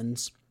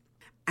demons,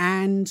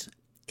 and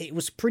it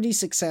was pretty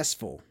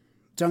successful.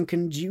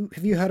 Duncan,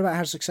 have you heard about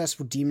how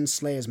successful Demon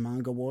Slayer's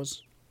manga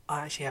was?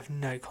 I actually have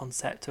no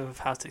concept of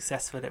how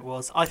successful it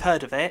was. I've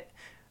heard of it,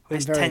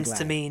 which tends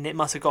to mean it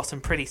must have gotten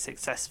pretty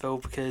successful,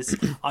 because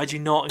I do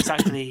not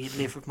exactly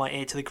live with my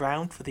ear to the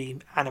ground for the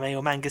anime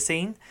or manga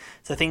scene,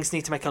 so things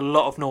need to make a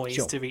lot of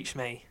noise to reach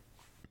me.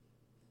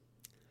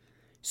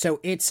 So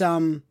it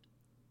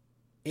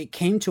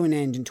came to an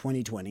end in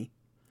 2020,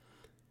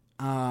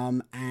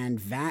 and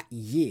that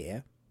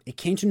year, it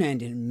came to an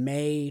end in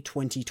May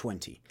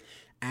 2020.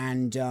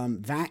 And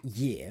that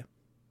year,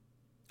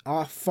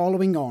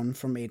 following on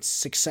from its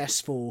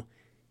successful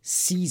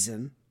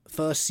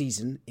first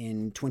season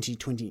in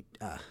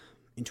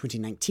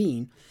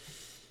 2019,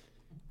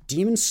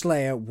 Demon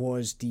Slayer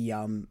was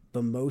the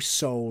most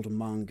sold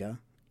manga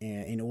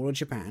in all of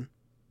Japan,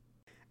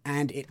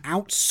 and it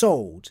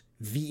outsold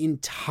the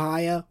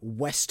entire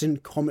Western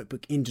comic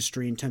book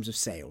industry in terms of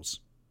sales.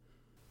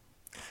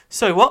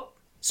 So what?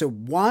 So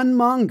one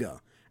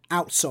manga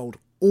outsold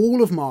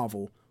all of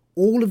Marvel,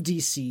 all of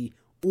DC,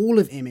 all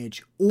of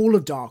Image, all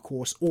of Dark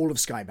Horse, all of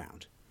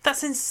Skybound.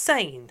 That's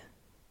insane.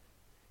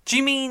 Do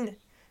you mean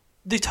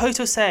the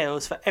total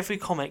sales for every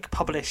comic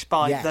published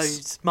by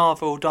those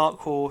Marvel, Dark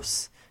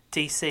Horse,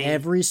 DC?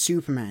 Every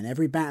Superman,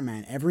 every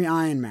Batman, every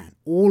Iron Man,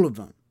 all of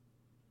them.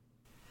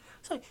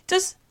 So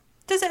does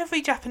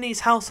every Japanese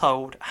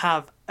household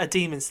have a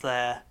Demon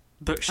Slayer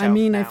bookshelf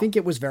now? I think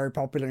it was very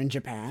popular in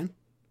Japan,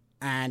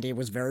 and it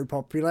was very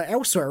popular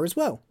elsewhere as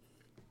well.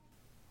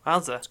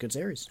 Wowza. It's a good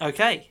series.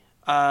 Okay,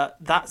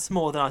 that's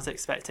more than I was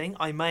expecting.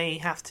 I may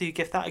have to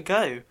give that a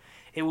go.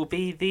 It will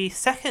be the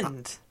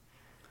second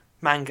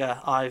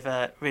manga I've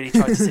really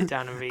tried to sit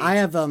down and read. I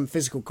have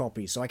physical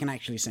copies, so I can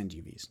actually send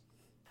you these.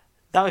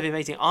 That would be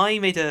amazing. I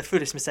made a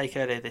foolish mistake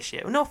earlier this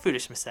year. Well, not a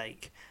foolish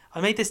mistake. I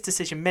made this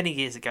decision many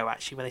years ago,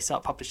 actually, when they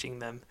started publishing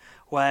them.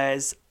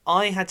 Whereas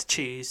I had to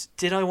choose,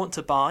 did I want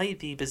to buy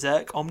the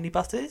Berserk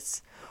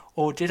omnibuses,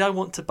 or did I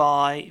want to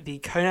buy the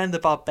Conan the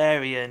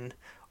Barbarian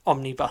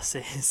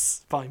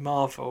omnibuses by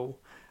Marvel,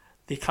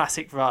 the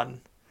classic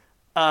run?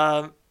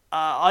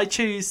 I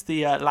choose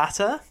the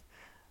latter.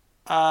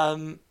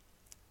 I'm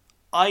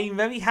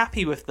very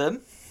happy with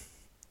them,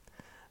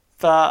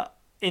 but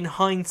in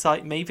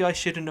hindsight, maybe I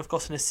shouldn't have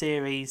gotten a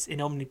series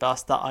in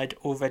omnibus that I'd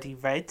already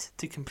read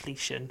to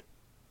completion.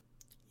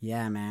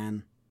 Yeah,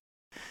 man.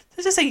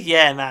 So just say,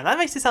 yeah, man. That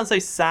makes it sound so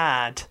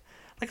sad.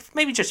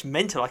 Maybe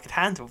judgmental I could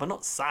handle, but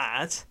not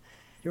sad.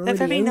 They're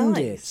very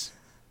nice.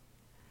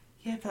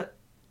 Yeah, but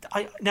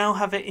I now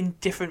have it in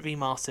different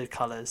remastered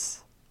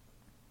colours.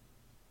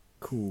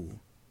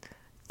 Cool.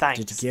 Thanks.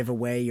 Did you give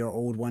away your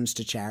old ones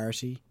to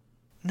charity?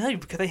 No,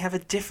 because they have a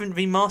different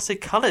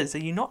remastered colours. Are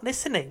you not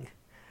listening?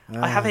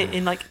 I have it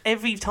in like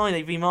every time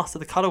they remaster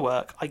the colour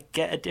work, I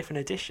get a different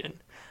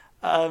edition.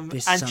 And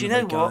do you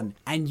know what?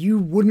 And you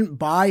wouldn't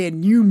buy a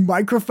new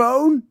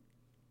microphone?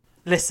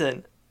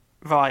 Listen,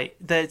 right,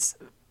 there's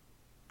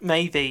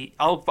maybe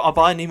I'll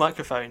buy a new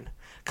microphone.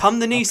 Come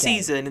the new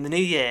season in the new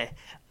year,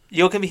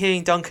 you're going to be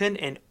hearing Duncan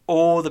in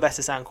all the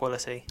better sound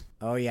quality.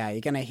 Oh yeah,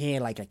 you're going to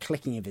hear like a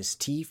clicking of his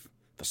teeth,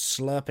 the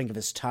slurping of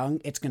his tongue.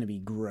 It's going to be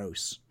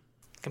gross.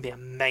 It's going to be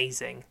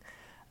amazing.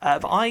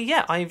 But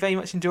I very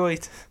much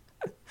enjoyed...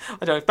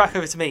 I don't know, back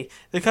over to me.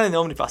 The kind of the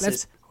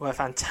omnibuses were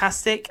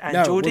fantastic.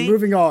 And Geordie, we're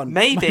moving on.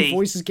 Maybe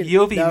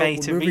you'll be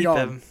made to read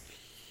them.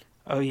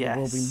 Oh,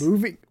 yes.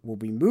 We'll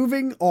be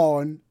moving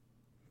on.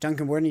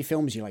 Duncan, were any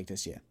films you liked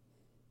this year?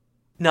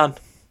 None.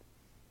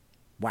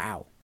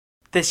 Wow.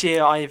 This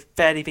year, I've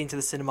barely been to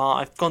the cinema.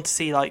 I've gone to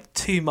see like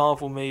 2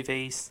 Marvel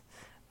movies.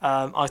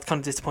 I was kind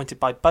of disappointed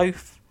by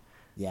both.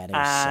 Yeah, they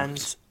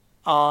sucked.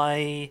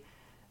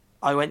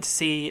 I went to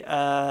see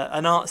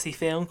an artsy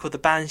film called The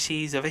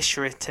Banshees of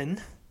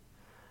Inisherin.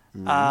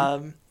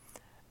 Mm-hmm.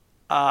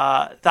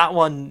 That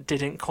one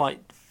didn't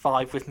quite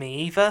vibe with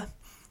me either.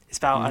 It's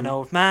about an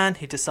old man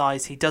who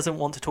decides he doesn't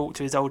want to talk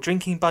to his old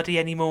drinking buddy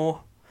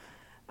anymore.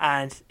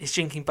 And his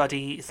drinking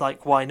buddy is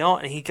like, why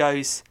not? And he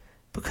goes,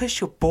 because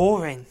you're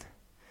boring.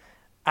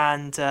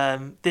 And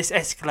this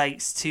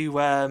escalates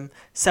to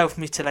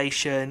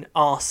self-mutilation,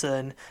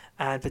 arson,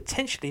 and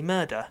potentially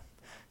murder.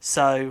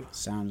 So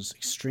sounds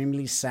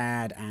extremely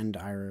sad and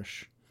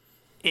Irish.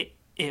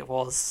 It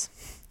was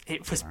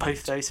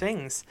both those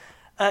things.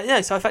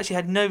 So I've actually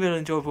had no real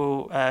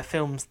enjoyable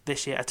films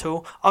this year at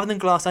all, other than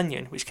Glass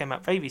Onion, which came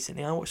out very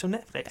recently. I watched on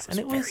Netflix, and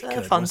it was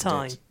a fun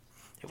time.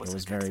 It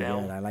was very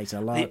film. good. I liked it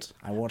a lot.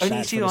 I watched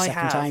that for the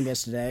second time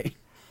yesterday.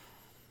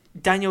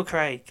 Daniel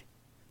Craig,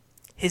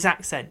 his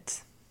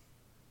accent,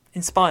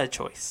 inspired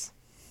choice.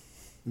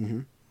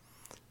 Mm-hmm.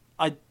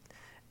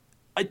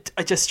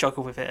 I just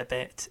struggle with it a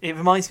bit. It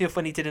reminds me of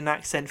when he did an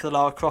accent for the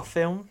Lara Croft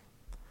film.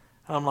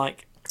 And I'm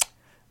like,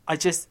 I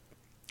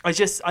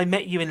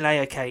met you in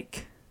Layer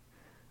Cake.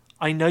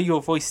 I know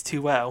your voice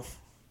too well.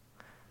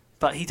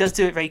 But he does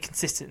do it very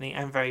consistently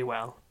and very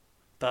well.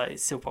 But it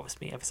still bothers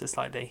me ever so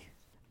slightly.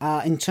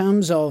 In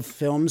terms of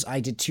films, I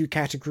did 2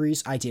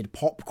 categories. I did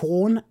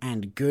popcorn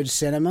and good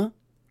cinema.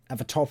 At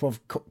the top of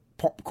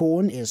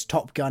popcorn is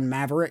Top Gun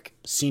Maverick.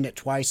 Seen it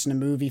twice in a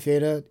movie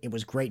theater. It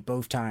was great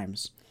both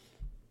times.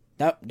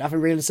 Nothing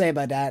really to say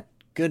about that.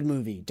 Good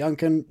movie.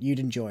 Duncan, you'd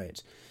enjoy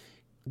it.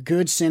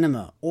 Good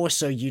cinema.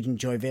 Also, you'd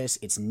enjoy this.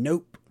 It's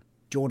Nope.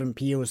 Jordan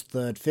Peele's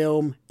 3rd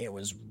film. It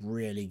was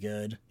really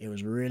good.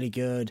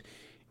 It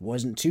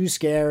wasn't too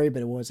scary,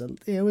 but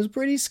it was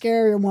pretty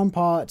scary in one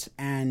part.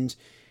 And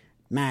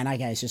man, that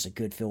guy's just a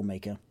good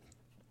filmmaker.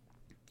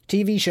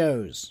 TV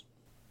shows.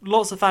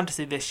 Lots of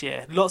fantasy this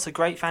year. Lots of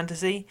great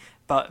fantasy.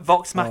 But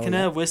Vox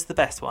Machina was the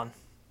best one.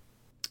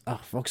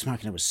 Oh, Vox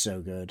Machina was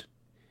so good.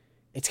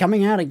 It's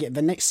coming out again.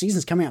 The next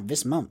season's coming out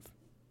this month.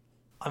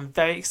 I'm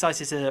very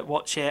excited to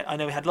watch it. I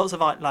know we had lots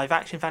of live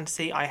action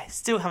fantasy. I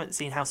still haven't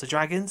seen House of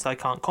Dragons, so I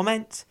can't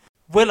comment.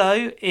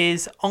 Willow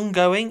is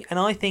ongoing, and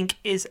I think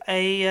is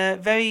a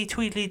very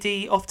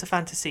Tweedledee off to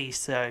fantasy.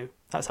 So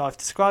that's how I've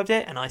described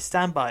it, and I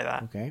stand by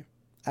that. Okay.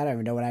 I don't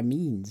even know what that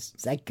means.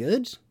 Is that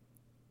good?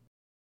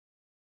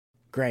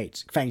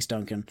 Great. Thanks,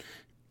 Duncan.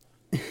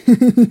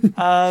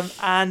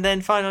 And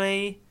then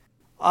finally...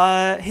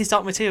 His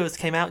Dark Materials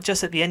came out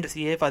just at the end of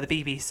the year by the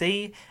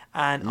BBC,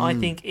 and I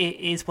think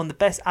it is one of the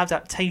best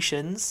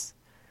adaptations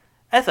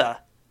ever.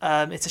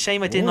 It's a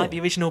shame I didn't like the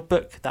original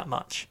book that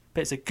much,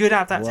 but it's a good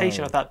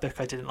adaptation of that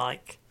book I didn't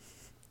like.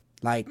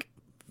 Like,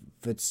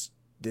 is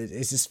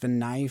this the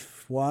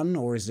knife one,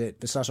 or is it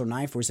the subtle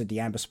knife, or is it the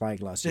Amber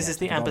Spyglass? This is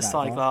the Amber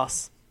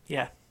Spyglass,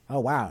 yeah. Oh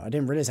wow, I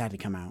didn't realize it had to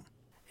come out.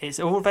 It's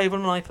all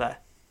available on iPlayer.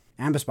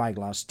 Amber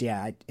Spyglass,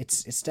 yeah,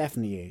 it's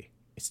definitely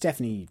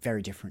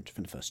very different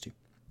from the first 2.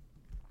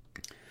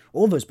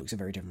 All those books are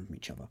very different from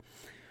each other.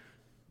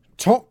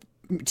 Top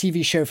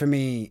TV show for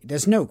me,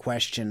 there's no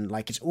question,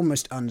 like, it's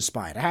almost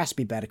uninspired. It has to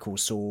be Better Call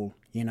Saul,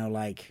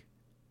 like,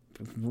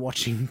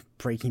 watching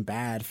Breaking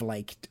Bad for,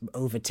 like,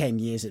 over 10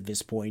 years at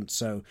this point,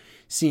 so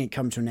seeing it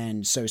come to an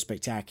end so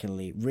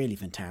spectacularly, really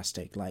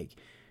fantastic. Like,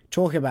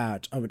 talk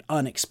about an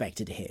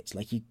unexpected hit.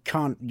 Like, you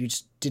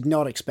just did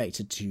not expect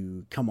it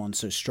to come on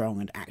so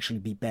strong and actually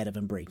be better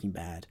than Breaking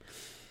Bad.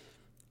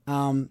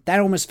 That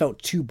almost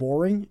felt too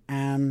boring,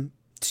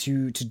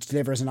 to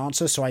deliver as an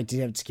answer, so I did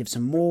have to give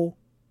some more.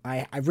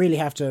 I really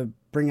have to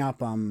bring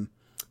up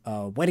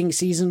Wedding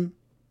Season,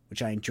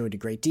 which I enjoyed a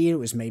great deal. It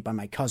was made by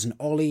my cousin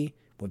Ollie.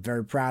 We're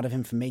very proud of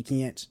him for making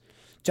it.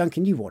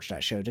 Duncan, you watched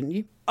that show, didn't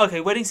you? Okay,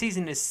 Wedding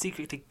Season is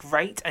secretly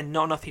great, and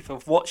not enough people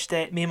have watched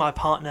it. Me and my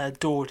partner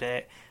adored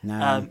it.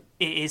 No.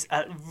 It is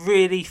a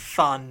really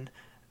fun,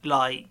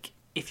 like,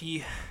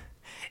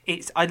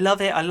 I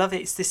love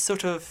it. It's this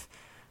sort of,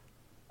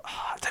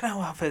 I don't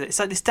know how to put it. It's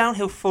like this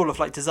downhill fall of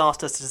like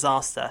disaster to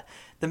disaster.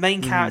 The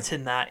main character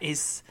in that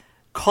is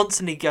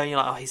constantly going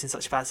like, oh, he's in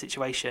such a bad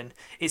situation.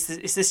 It's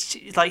this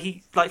like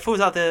he like falls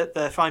out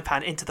the frying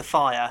pan into the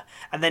fire,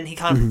 and then he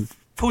kind of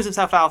pulls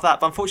himself out of that.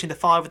 But unfortunately, the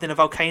fire within a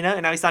volcano,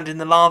 and now he's landed in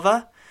the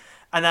lava.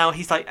 And now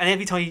he's like, and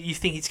every time you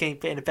think he's getting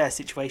in a better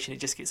situation, it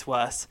just gets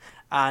worse.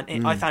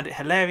 And I found it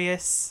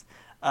hilarious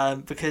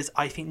because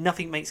I think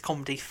nothing makes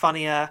comedy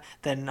funnier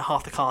than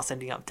half the cast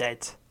ending up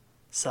dead.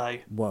 So,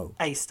 whoa,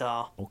 A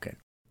star. Okay.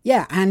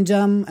 Yeah, and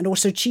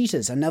also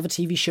Cheaters, another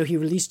TV show he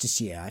released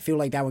this year. I feel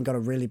like that one got a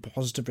really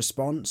positive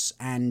response,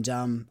 and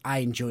I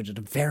enjoyed it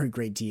a very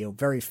great deal.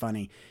 Very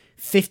funny.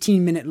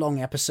 15-minute long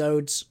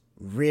episodes.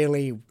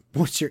 Really,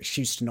 what's your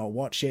excuse to not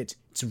watch it?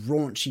 It's a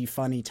raunchy,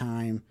 funny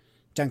time.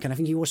 Duncan, I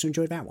think you also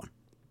enjoyed that one.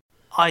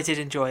 I did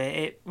enjoy it.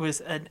 It was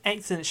an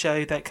excellent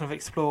show that kind of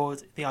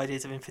explored the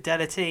ideas of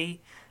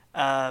infidelity,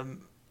 and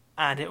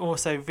it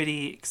also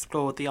really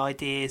explored the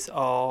ideas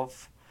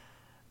of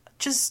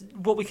just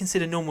what we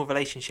consider normal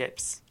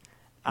relationships.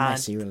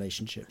 Messy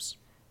relationships.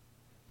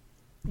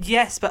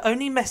 Yes, but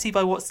only messy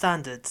by what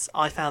standards?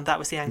 I found that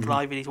was the angle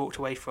I really walked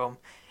away from.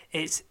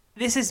 This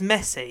is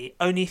messy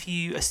only if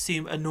you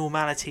assume a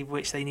normality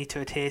which they need to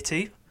adhere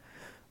to.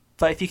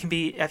 But if you can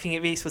be, I think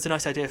it really was a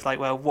nice idea of like,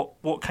 well,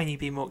 what can you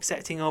be more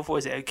accepting of? What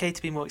is it okay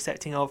to be more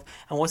accepting of?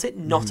 And was it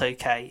not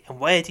okay? And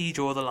where do you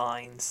draw the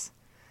lines?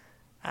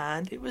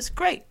 And it was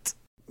great.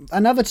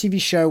 Another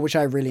TV show which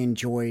I really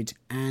enjoyed,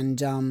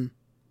 and I'm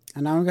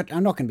not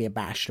going to be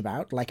abashed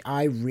about. Like,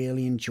 I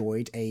really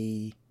enjoyed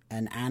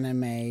an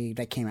anime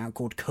that came out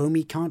called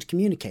Komi Can't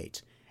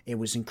Communicate. It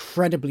was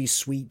incredibly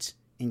sweet,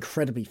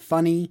 incredibly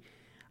funny.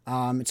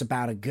 It's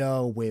about a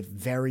girl with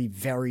very,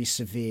 very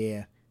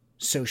severe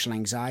social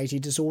anxiety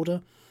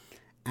disorder,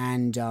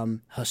 and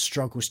her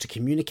struggles to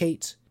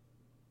communicate.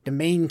 The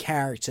main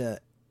character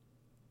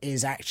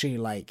is actually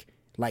like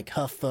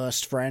her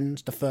first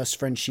friend. The first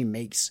friend she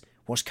makes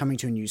was coming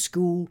to a new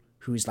school,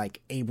 who's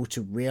like able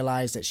to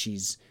realize that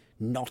she's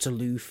not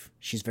aloof,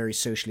 she's very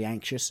socially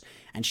anxious,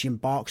 and she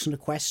embarks on a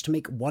quest to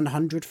make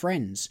 100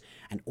 friends,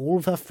 and all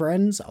of her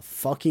friends are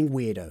fucking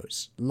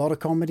weirdos. A lot of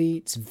comedy,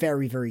 it's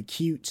very, very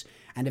cute,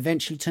 and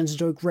eventually turns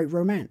into a great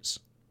romance.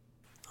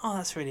 Oh,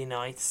 that's really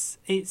nice.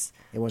 It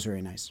was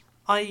very nice.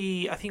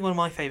 I think one of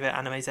my favourite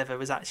animes ever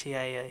was actually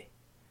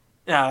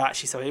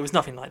it was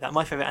nothing like that.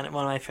 One of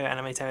my favourite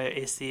animes ever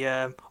is the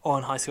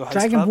Ouran High School Host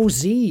Club. Dragon Ball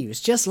Z, it's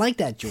just like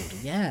that, Geordie,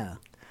 yeah.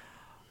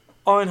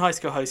 Ouran High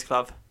School Host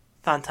Club,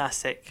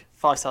 fantastic.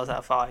 5 stars out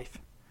of 5.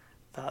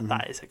 But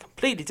that is a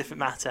completely different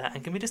matter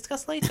and can be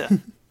discussed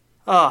later.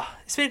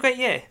 It's been a great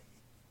year,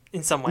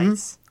 in some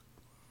ways.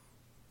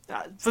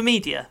 For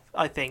media,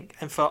 I think,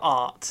 and for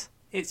art,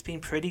 it's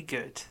been pretty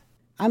good.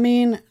 I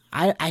mean,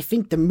 I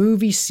think the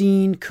movie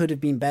scene could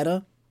have been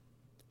better.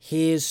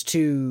 Here's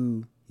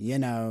to,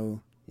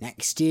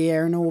 next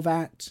year and all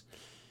that.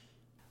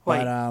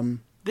 Wait, but,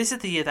 this is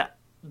the year that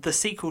the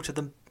sequel to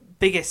the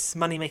biggest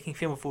money-making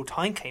film of all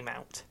time came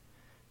out.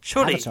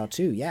 Surely. Avatar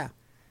 2, yeah.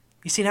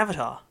 You seen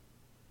Avatar?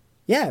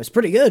 Yeah, it was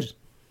pretty good.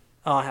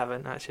 Oh, I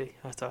haven't, actually.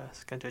 I thought I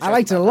was going to do a joke I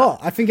liked it a about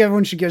lot. that. I think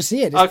everyone should go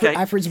see it.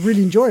 It's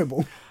really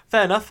enjoyable.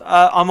 Fair enough.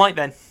 I might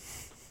then.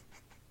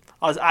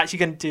 I was actually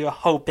going to do a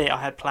whole bit I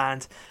had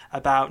planned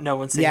about no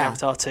one seeing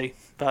Avatar 2.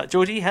 But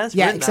Geordie has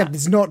written except that.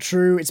 It's not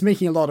true. It's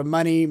making a lot of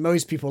money.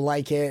 Most people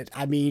like it.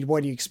 I mean,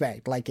 what do you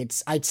expect? Like,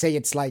 I'd say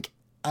it's like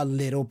a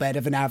little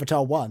better than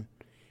Avatar 1.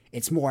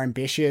 It's more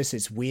ambitious.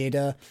 It's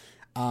weirder.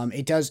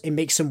 It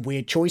makes some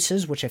weird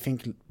choices, which I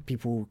think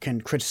people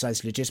can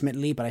criticize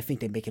legitimately, but I think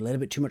they make a little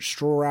bit too much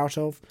straw out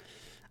of.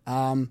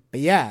 But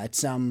yeah,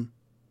 it's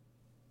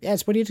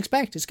what you'd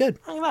expect. It's good.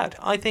 I'm glad.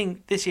 I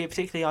think this year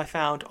particularly I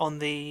found on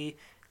the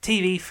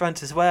TV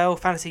front as well,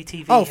 fantasy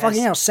TV. Oh,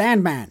 fucking hell,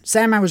 Sandman.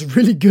 Sandman was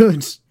really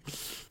good.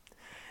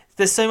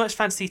 There's so much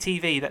fantasy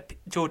TV that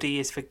Geordie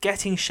is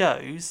forgetting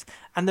shows,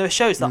 and there are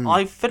shows that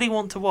I fully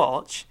want to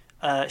watch,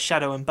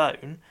 Shadow and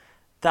Bone,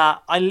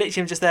 that I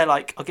literally am just there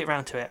like, I'll get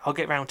round to it. Yeah, I'll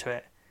get round.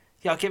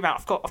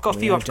 I've got a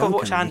few. I've got to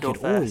watch Andor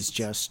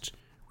first.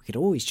 We could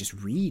always just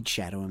read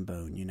Shadow and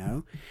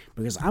Bone,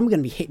 because I'm going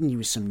to be hitting you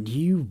with some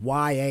new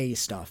YA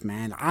stuff,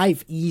 man.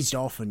 I've eased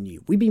off on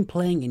you. We've been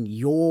playing in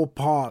your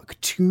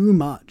park too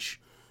much.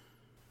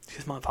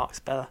 Because my park's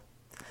better.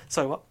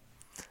 So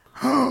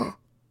what?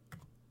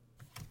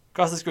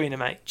 Grass is greener,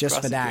 mate.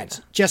 Just for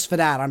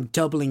that, I'm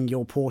doubling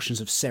your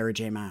portions of Sarah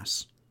J.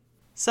 Maas.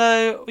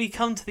 So we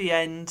come to the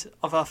end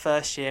of our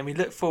first year and we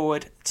look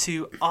forward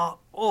to our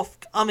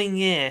upcoming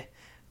year.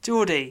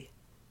 Geordie,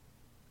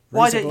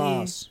 why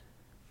don't you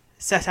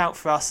set out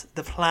for us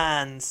the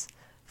plans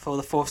for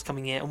the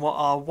forthcoming year and what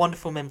our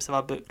wonderful members of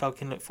our book club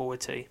can look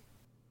forward to?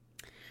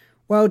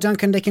 Well,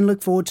 Duncan, they can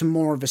look forward to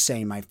more of the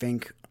same, I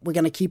think. We're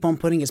going to keep on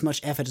putting as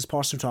much effort as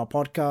possible to our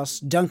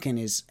podcast. Duncan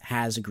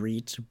has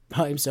agreed to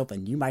buy himself a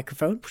new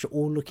microphone, which we're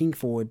all looking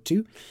forward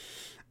to.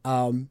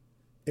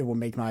 It will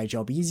make my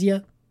job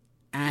easier.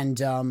 And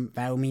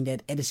that will mean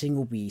that editing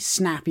will be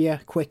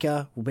snappier,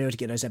 quicker. We'll be able to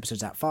get those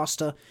episodes out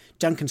faster.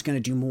 Duncan's going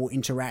to do more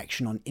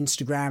interaction on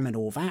Instagram and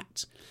all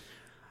that.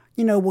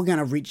 we're going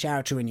to reach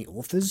out to any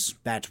authors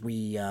that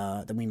we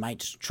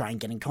might try and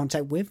get in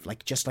contact with,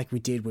 just like we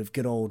did with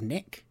good old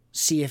Nick.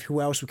 See if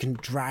who else we can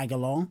drag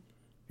along.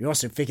 We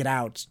also figured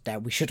out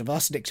that we should have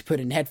asked Nick to put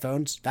in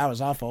headphones. That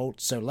was our fault,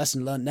 so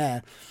lesson learned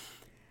there.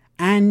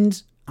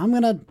 And I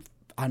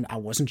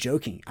wasn't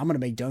joking. I'm going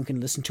to make Duncan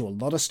listen to a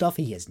lot of stuff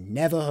he has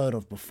never heard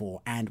of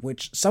before, and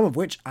some of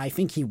which I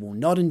think he will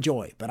not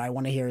enjoy, but I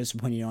want to hear his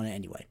opinion on it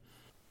anyway.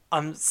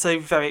 I'm so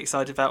very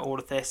excited about all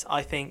of this.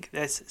 I think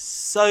there's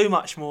so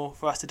much more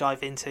for us to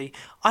dive into.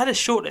 I had a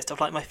short list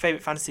of my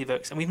favourite fantasy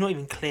books, and we've not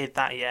even cleared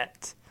that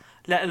yet.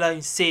 Let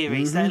alone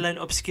series, let alone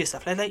obscure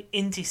stuff, let alone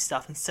indie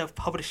stuff and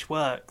self-published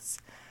works.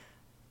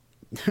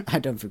 I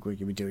don't think we're going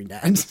to be doing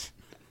that.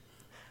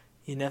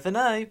 You never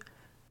know.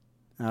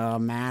 Oh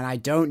man, I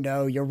don't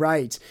know, you're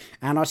right.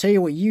 And I'll tell you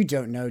what you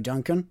don't know,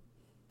 Duncan.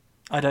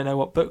 I don't know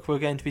what book we're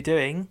going to be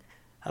doing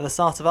at the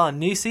start of our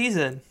new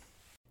season.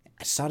 At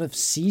the start of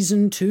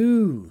Season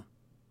 2.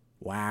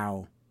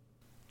 Wow.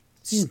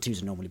 Season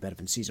 2's normally better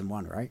than Season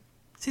 1, right?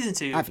 Season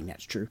 2... I think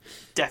that's true.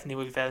 Definitely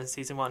will be better than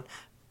Season 1.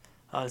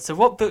 So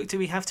what book do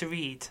we have to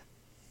read?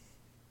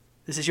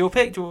 This is your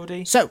pick,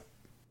 Geordie. So,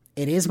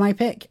 it is my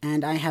pick,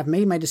 and I have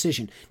made my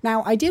decision.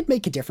 Now, I did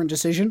make a different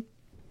decision,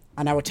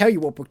 and I will tell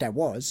you what book that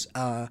was.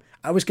 I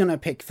was going to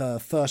pick the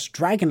first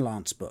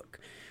Dragonlance book,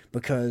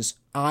 because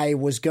I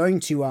was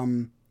going to,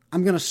 I'm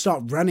going to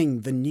start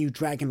running the new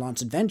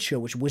Dragonlance adventure,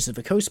 which Wizard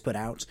of the Coast put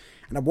out,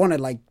 and I want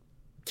to,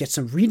 get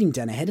some reading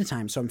done ahead of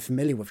time, so I'm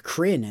familiar with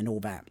Kryn and all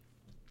that.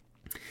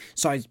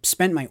 So I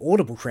spent my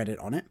Audible credit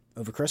on it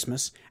over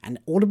Christmas, and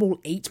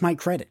Audible ate my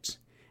credit,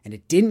 and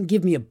it didn't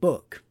give me a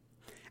book,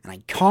 and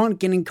I can't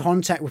get in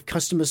contact with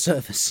customer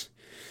service.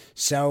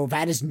 So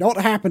that is not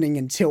happening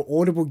until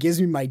Audible gives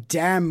me my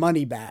damn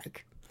money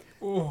back.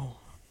 Oh.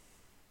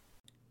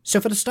 So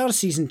for the start of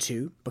Season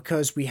 2,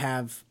 because we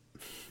have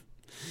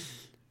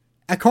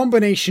a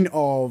combination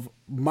of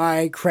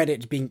my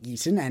credit being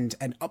eaten and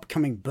an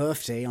upcoming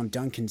birthday on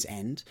Duncan's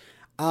end,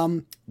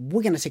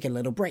 we're going to take a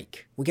little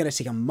break. We're going to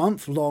take a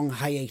month-long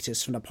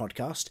hiatus from the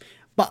podcast,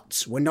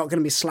 but we're not going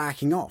to be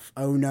slacking off.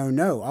 Oh,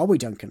 no, are we,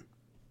 Duncan?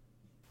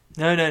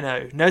 No.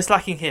 No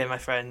slacking here, my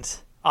friend.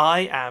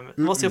 I am...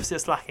 What's the opposite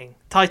of slacking?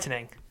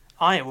 Tightening.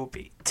 I will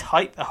be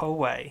tight the whole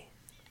way.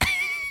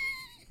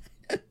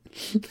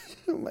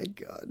 Oh, my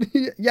God.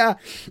 Yeah,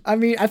 I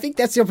mean, I think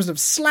that's the opposite of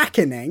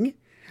slackening,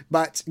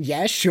 but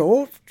yeah,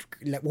 sure.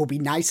 We'll be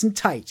nice and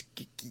tight.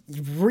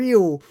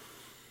 Real...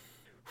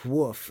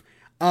 Woof.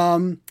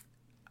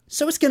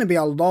 So it's going to be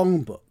a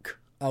long book,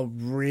 a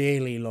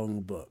really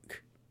long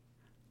book.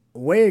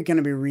 We're going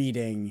to be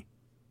reading,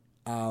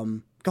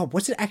 God,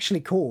 what's it actually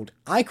called?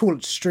 I call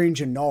it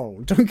Strange and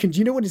Norrell. Duncan, do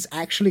you know what it's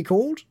actually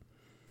called?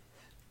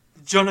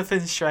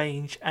 Jonathan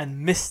Strange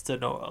and Mr.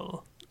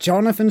 Norrell.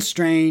 Jonathan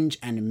Strange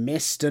and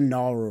Mr.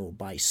 Norrell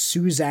by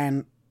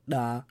Susanna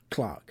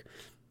Clark.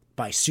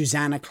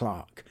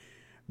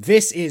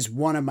 This is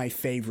one of my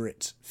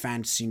favourite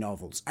fantasy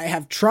novels. I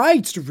have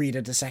tried to read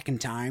it a second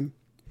time,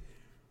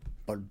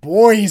 but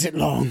boy is it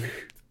long.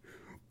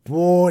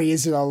 Boy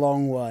is it a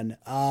long one.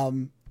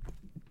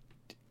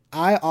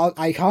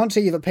 I can't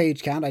tell you the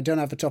page count, I don't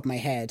have the top of my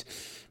head,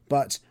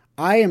 but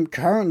I am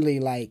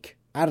currently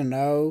I don't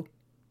know,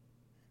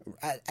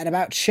 at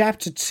about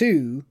chapter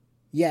 2,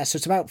 yeah, so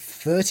it's about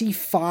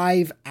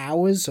 35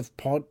 hours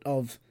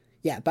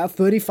about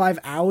 35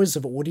 hours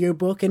of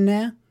audiobook in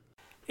there.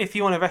 If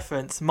you want a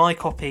reference, my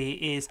copy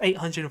is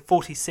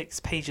 846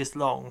 pages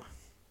long,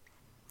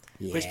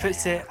 which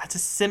puts it at a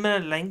similar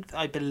length,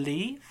 I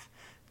believe,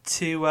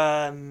 to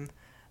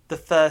the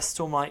first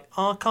Stormlight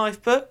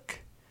Archive book,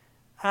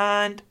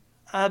 and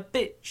a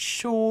bit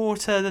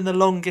shorter than the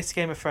longest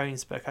Game of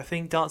Thrones book. I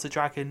think Dance of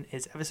Dragon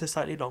is ever so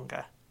slightly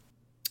longer.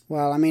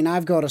 Well, I mean,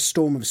 I've got a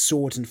Storm of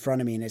Swords in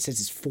front of me, and it says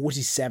it's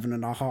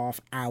 47.5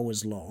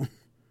 hours long.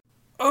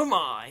 Oh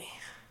my!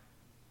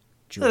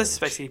 George. So this is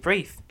basically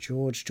brief.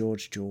 George.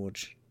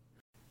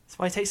 That's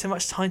why it takes so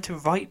much time to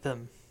write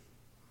them.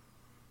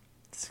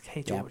 It's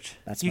okay, George.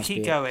 Yeah, you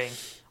keep going.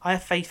 I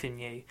have faith in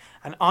you.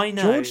 And I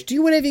know... George,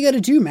 do whatever you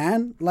gotta do,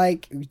 man.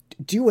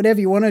 Do whatever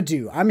you want to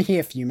do. I'm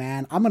here for you,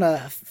 man. I'm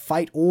gonna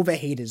fight all the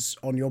haters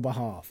on your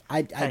behalf.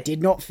 I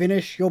did not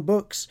finish your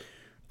books,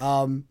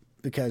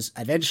 because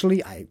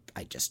eventually I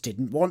just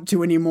didn't want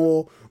to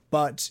anymore.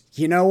 But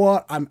you know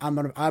what? I'm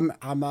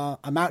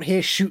out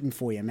here shooting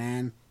for you,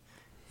 man.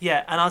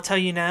 Yeah, and I'll tell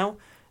you now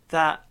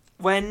that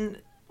when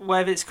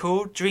whatever it's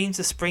called, Dreams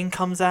of Spring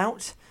comes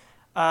out,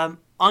 I'm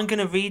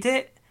gonna read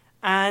it,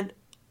 and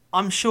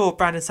I'm sure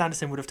Brandon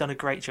Sanderson would have done a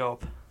great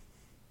job.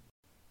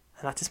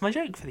 And that is my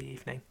joke for the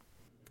evening.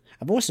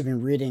 I've also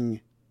been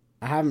reading.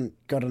 I haven't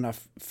got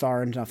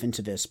far enough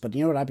into this, but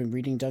you know what I've been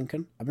reading,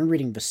 Duncan? I've been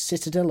reading The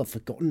Citadel of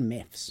Forgotten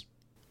Myths.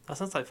 That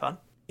sounds like fun.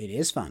 It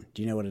is fun.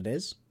 Do you know what it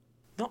is?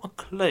 Not a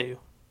clue.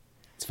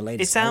 It's the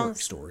latest Elric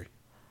story.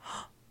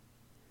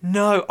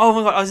 No. Oh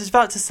my god, I was just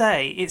about to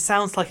say, it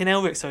sounds like an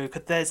Elric story,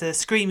 because there's a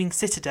Screaming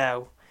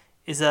Citadel,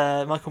 is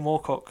a Michael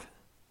Moorcock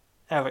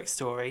Elric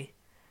story.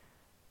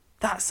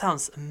 That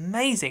sounds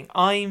amazing.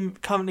 I'm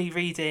currently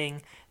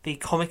reading the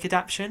comic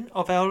adaptation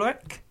of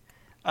Elric,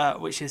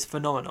 which is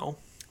phenomenal.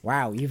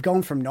 Wow, you've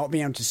gone from not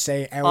being able to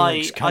say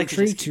Elric's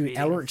country to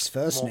Elric's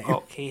first name.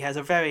 He has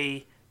a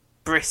very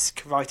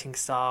brisk writing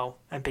style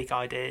and big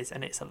ideas,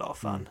 and it's a lot of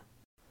fun.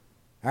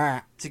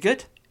 Alright. Is it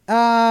good?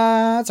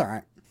 It's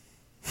alright.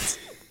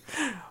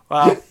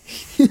 Well,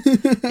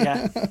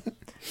 yeah.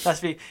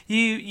 That's me.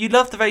 You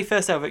loved the very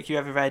first Elric you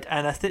ever read,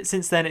 and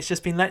since then it's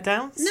just been let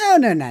down? No.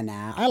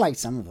 I liked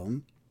some of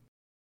them.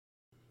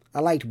 I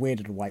liked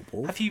Weirded White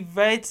Wolf. Have you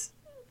read...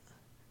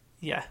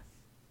 Yeah.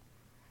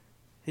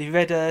 Have you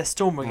read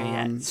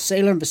Stormbringer yet?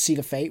 Sailor and the Seed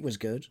of Fate was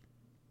good.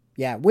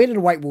 Yeah, Weirded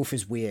White Wolf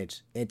is weird.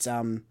 It's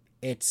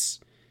that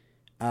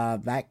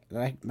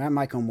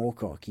Michael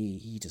Moorcock,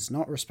 he does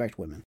not respect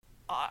women.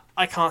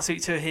 I can't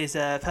speak to his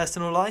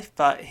personal life,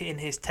 but in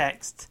his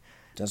text...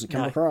 Doesn't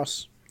come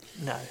across.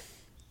 No.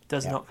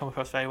 Does not come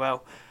across very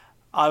well.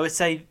 I would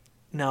say...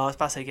 No, I was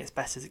about to say it gets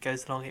better as it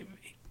goes along. It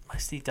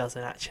mostly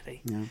doesn't,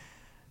 actually. Yeah.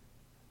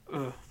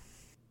 Ugh.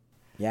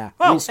 Yeah.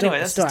 Well, anyway,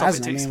 that's a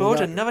topic to explore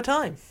at another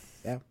time.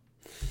 Yeah.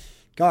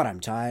 God, I'm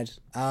tired.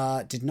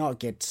 Did not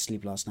get to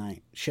sleep last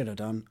night. Should have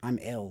done. I'm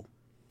ill.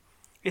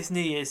 It's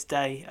New Year's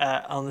Day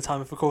on the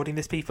time of recording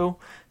this, people.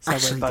 So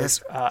we're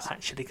both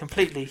actually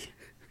completely...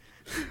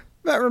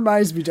 That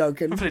reminds me,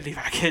 Duncan. Completely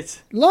ragged.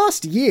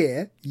 Last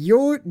year,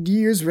 your New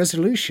Year's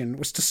resolution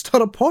was to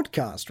start a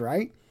podcast,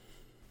 right?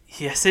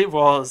 Yes, it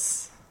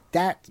was.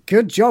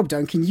 Good job,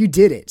 Duncan. You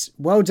did it.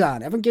 Well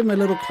done. Everyone give him a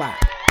little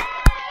clap.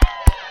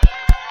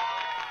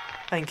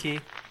 Thank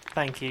you.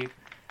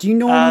 Do you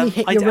normally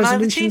hit your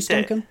resolutions,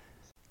 Duncan?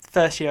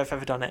 First year I've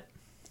ever done it.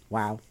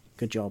 Wow.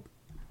 Good job.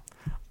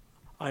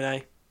 I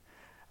know.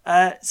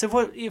 So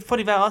what you've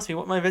probably about asked me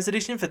what my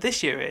resolution for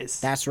this year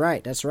is. That's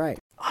right.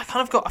 I've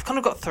kind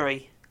of got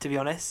three, to be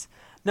honest.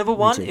 Number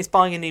one is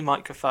buying a new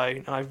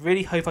microphone, and I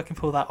really hope I can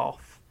pull that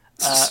off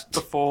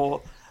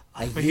before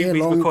we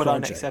record our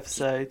next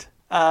episode.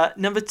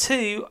 Number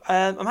two,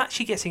 I'm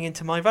actually getting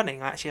into my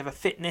running. I actually have a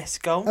fitness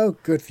goal. Oh,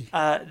 good for you.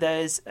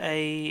 There's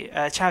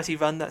a charity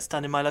run that's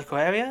done in my local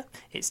area.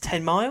 It's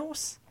 10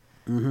 miles,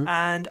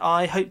 and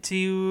I hope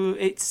to.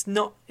 It's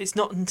not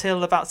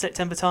until about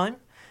September time,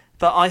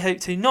 but I hope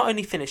to not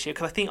only finish it,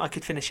 because I think I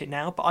could finish it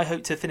now, but I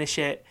hope to finish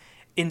it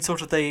in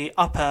sort of the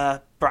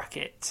upper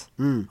bracket.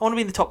 I want to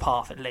be in the top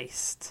half at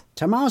least.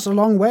 10 miles is a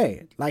long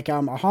way. Like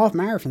a half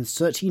marathon's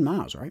 13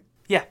 miles, right?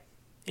 Yeah,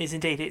 it is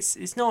indeed.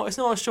 It's not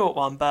a short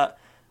one, but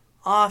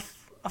I've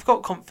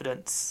got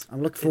confidence. I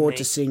look forward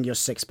to seeing your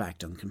six-pack,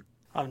 Duncan.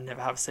 I'll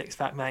never have a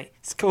six-pack, mate.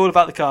 It's all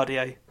about the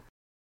cardio.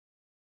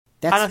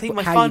 That's and I think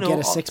how you get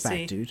a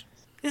six-pack, dude.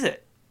 Is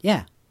it?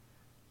 Yeah.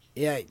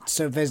 Yeah,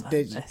 so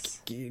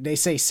they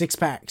say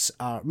six-packs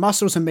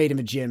muscles are made in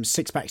the gym,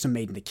 six-packs are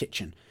made in the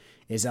kitchen.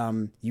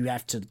 You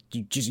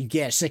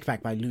get a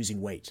six-pack by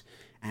losing weight.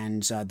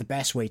 And the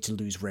best way to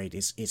lose weight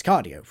is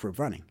cardio for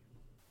running.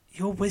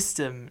 Your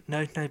wisdom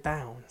knows no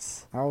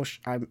bounds.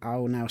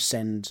 I'll now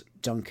send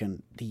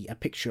Duncan a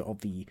picture of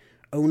the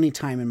only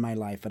time in my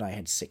life that I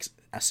had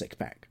a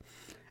six-pack.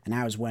 And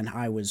that was when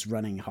I was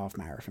running half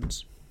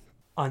marathons.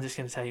 I'm just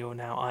going to tell you all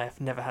now, I have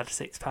never had a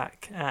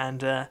six-pack,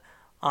 and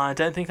I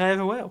don't think I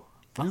ever will.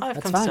 But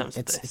I've come to terms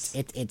with this.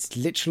 It's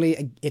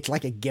literally it's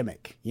like a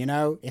gimmick, you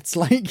know. It's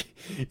like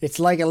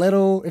a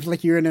little. If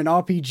like you're in an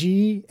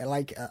RPG,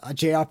 like a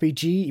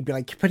JRPG, you'd be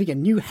like putting a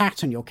new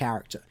hat on your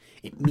character.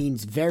 It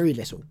means very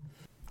little.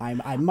 I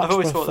much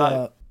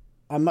prefer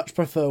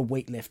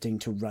weightlifting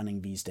to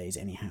running these days.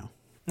 Anyhow.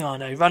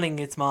 No, running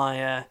is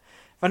my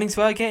running's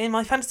where I get in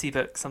my fantasy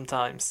books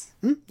sometimes.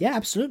 Yeah,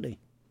 absolutely.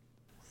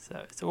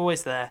 So it's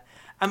always there.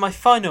 And my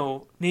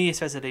final New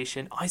Year's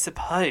resolution, I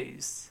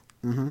suppose.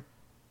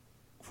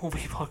 Will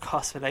be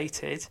podcast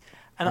related,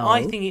 and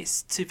I think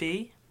it's to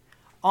be.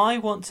 I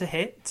want to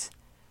hit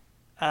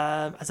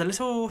as a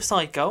little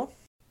side goal.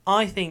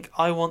 I think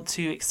I want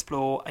to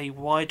explore a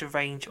wider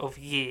range of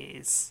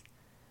years.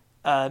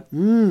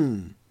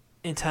 In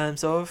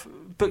terms of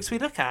books we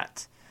look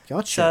at.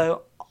 Gotcha.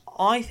 So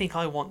I think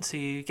I want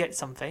to get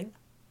something.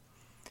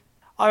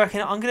 I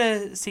reckon I'm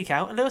going to seek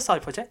out a little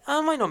side project.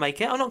 I might not make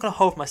it. I'm not going to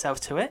hold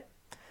myself to it.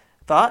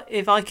 But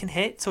if I can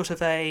hit sort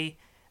of a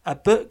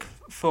book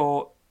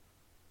for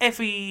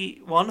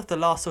every one of the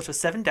last sort of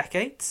 7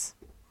 decades,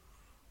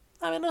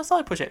 I mean, a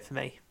side project for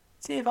me.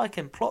 See if I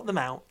can plot them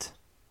out.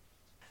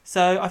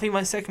 So I think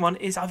my second one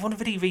is I want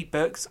to really read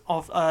books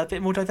of a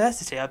bit more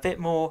diversity, a bit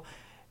more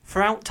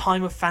throughout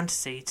time of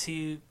fantasy,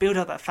 to build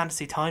up that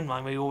fantasy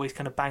timeline we always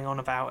kind of bang on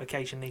about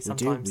occasionally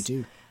sometimes. We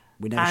do.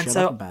 We never shut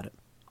up about it.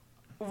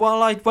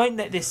 While I won't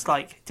let this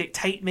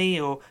dictate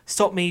me or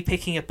stop me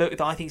picking a book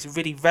that I think is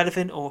really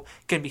relevant or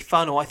going to be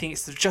fun, or I think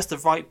it's just the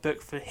right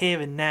book for here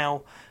and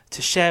now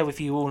to share with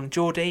you all and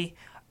Geordie,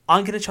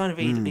 I'm going to try and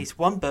read at least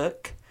one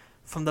book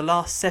from the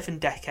last 7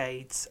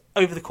 decades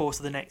over the course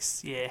of the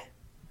next year.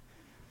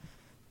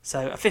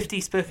 So a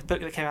 50s book, a book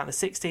that came out in the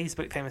 60s, a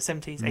book that came out in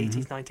the 70s,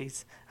 80s,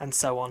 90s, and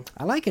so on.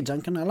 I like it,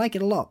 Duncan. I like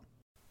it a lot.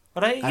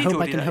 But I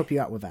hope I can help you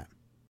out with that.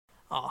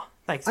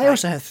 Thanks. I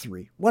also have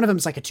 3. One of them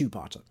is like a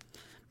 2-parter.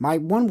 My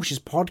one, which is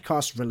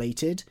podcast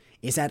related,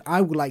 is that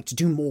I would like to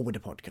do more with the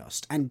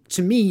podcast. And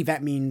to me,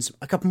 that means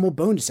a couple more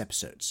bonus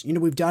episodes. You know,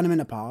 we've done them in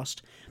the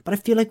past, but I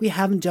feel like we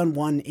haven't done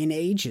one in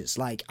ages.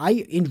 Like,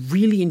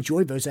 really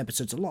enjoy those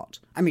episodes a lot.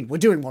 I mean, we're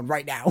doing one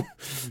right now,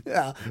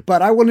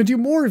 but I want to do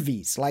more of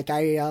these. Like,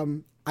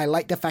 I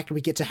like the fact that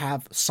we get to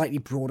have slightly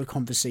broader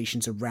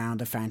conversations around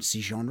the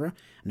fantasy genre,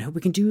 and I hope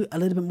we can do a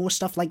little bit more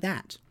stuff like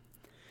that.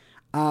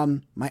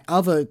 My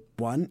other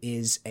one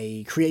is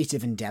a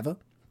creative endeavor.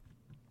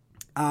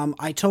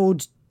 I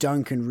told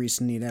Duncan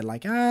recently that,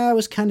 like, I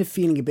was kind of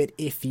feeling a bit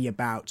iffy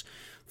about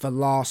the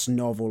last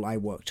novel I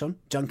worked on.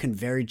 Duncan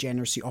very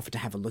generously offered to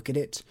have a look at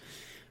it.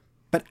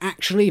 But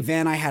actually,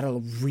 then I had a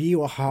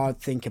real hard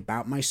think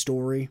about my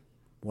story,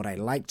 what I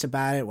liked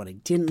about it, what I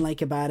didn't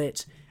like about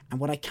it, and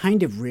what I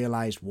kind of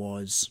realized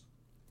was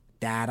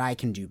that I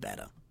can do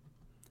better.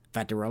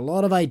 That there were a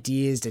lot of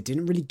ideas that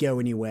didn't really go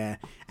anywhere,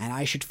 and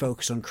I should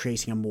focus on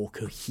creating a more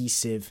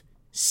cohesive,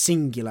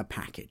 singular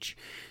package.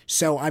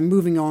 So I'm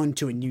moving on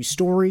to a new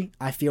story.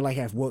 I feel like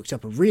I've worked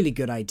up a really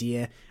good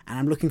idea, and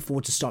I'm looking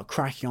forward to start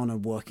cracking on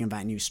and working on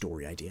that new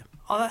story idea.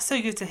 Oh, that's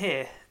so good to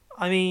hear.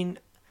 I mean,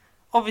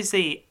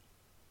 obviously,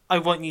 I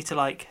want you to,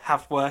 like,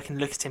 have work and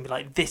look at it and be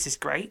like, this is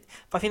great.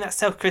 But I think that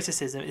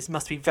self-criticism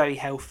must be very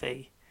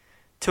healthy.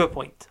 To a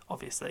point,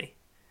 obviously.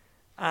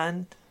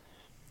 And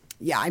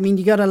yeah, I mean,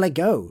 you gotta let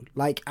go.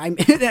 Like, I'm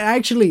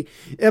actually,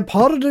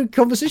 part of the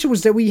conversation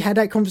was that we had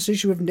that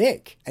conversation with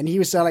Nick, and he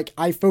was like,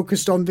 I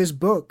focused on this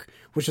book,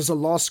 which was a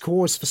lost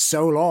cause for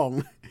so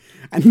long.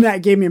 And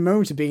that gave me a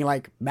moment of being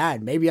like,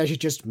 man, maybe I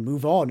should just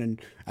move on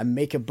and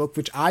make a book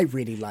which I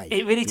really like.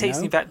 It really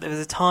takes me back. There was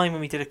a time when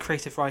we did a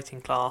creative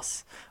writing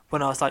class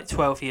when I was like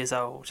 12 years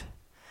old.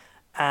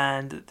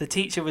 And the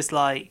teacher was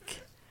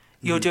like,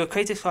 you'll do a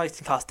creative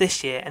writing class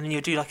this year, and then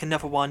you'll do like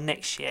another one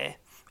next year,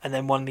 and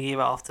then one the year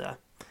after,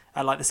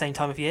 at like the same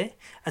time of year.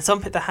 And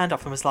someone put their hand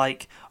up and was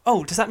like,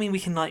 "Oh, does that mean we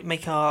can like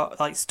make our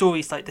like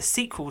stories like the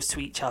sequels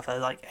to each other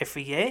like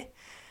every year?"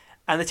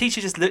 And the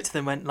teacher just looked at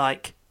them and went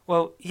like,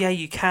 "Well, yeah,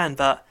 you can,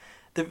 but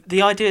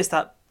the idea is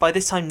that by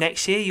this time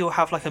next year you'll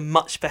have like a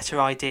much better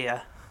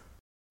idea."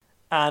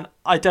 And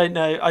I don't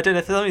know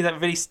if something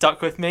that really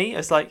stuck with me.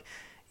 It's like,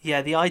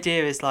 yeah, the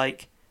idea is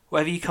like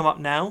whatever you come up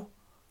now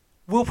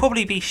will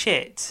probably be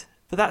shit,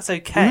 but that's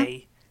okay.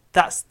 Mm-hmm.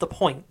 That's the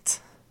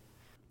point.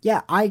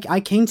 Yeah, I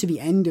came to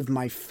the end of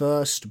my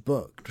first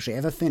book, which I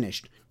ever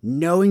finished,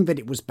 knowing that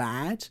it was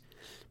bad,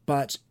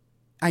 but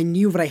I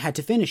knew that I had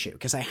to finish it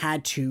because I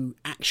had to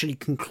actually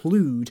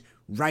conclude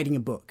writing a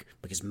book,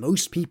 because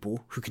most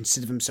people who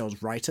consider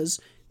themselves writers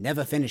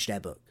never finish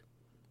their book.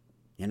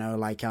 You know,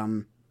 like,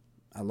 a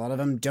lot of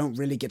them don't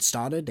really get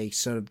started. They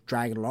sort of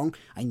drag it along.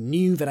 I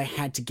knew that I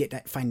had to get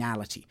that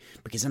finality,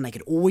 because then I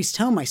could always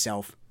tell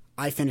myself,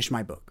 I finished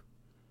my book.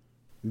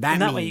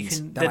 That way you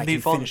can then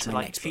move on to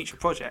like future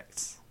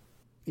projects.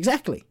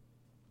 Exactly.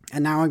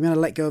 And now I'm going to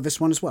let go of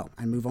this one as well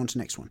and move on to the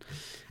next one.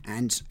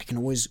 And I can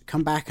always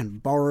come back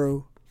and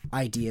borrow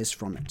ideas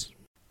from it.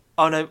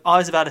 Oh no, I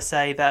was about to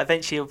say that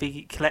eventually it'll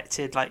be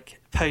collected like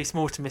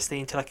post-mortemously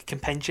into like a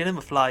compendium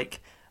of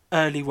like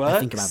early works. I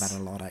think about that a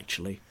lot,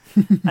 actually.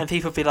 And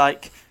people will be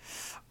like,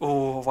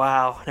 oh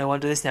wow, no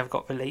wonder this never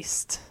got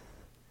released.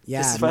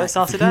 Yeah, this is where it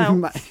started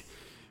out.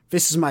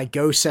 This is my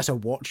Go Set a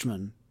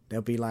Watchman.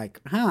 They'll be like,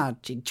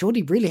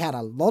 Geordie really had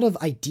a lot of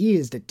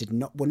ideas that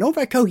were not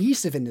very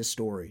cohesive in this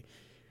story.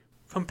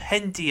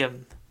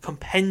 Compendium, not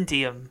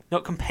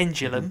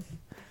compendulum.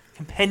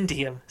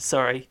 Compendium,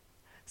 sorry.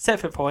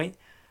 Separate point.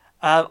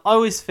 I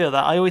always feel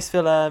that. I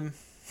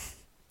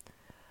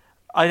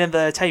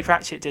remember Terry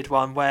Pratchett did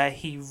one where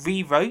he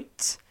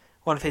rewrote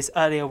one of his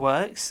earlier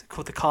works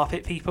called The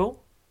Carpet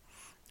People.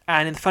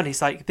 And in the front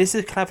he's like, this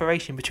is a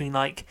collaboration between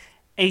like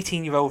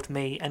 18-year-old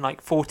me and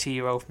like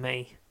 40-year-old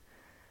me.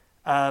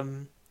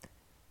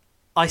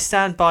 I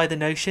stand by the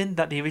notion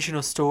that the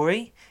original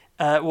story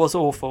was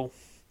awful,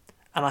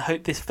 and I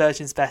hope this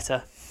version's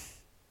better.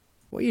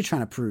 What are you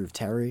trying to prove,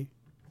 Terry?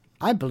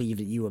 I believe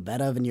that you were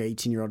better than your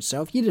 18-year-old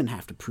self. You didn't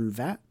have to prove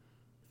that.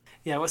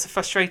 Yeah, what's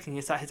frustrating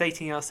is that his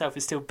 18-year-old self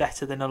is still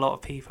better than a lot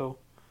of people.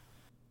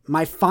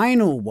 My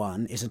final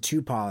one is a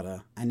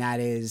two-parter, and that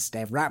is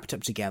they've wrapped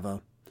up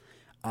together,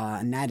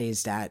 and that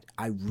is that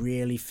I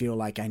really feel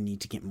like I need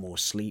to get more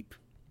sleep.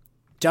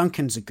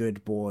 Duncan's a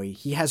good boy.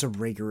 He has a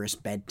rigorous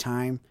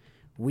bedtime.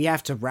 We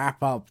have to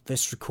wrap up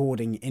this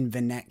recording in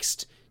the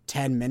next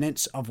 10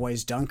 minutes,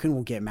 otherwise Duncan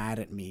will get mad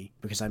at me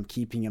because I'm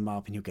keeping him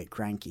up and he'll get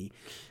cranky.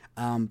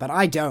 But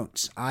I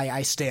don't.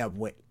 I stay up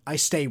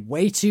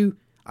way too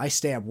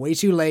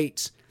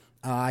late.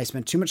 I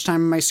spend too much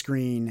time on my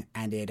screen,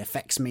 and it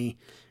affects me.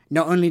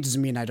 Not only does it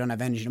mean I don't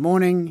have energy in the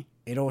morning,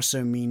 it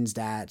also means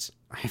that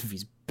I have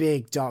these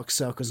big dark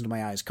circles under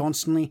my eyes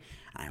constantly.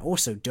 I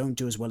also don't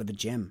do as well at the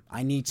gym.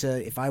 I need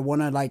to, if I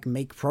want to like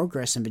make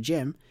progress in the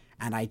gym,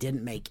 and I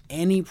didn't make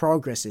any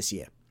progress this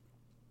year.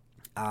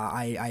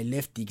 I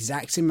lift the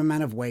exact same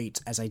amount of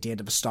weight as I did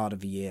at the start of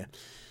the year.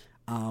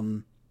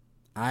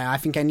 I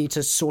think I need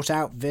to sort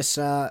out this,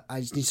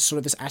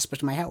 this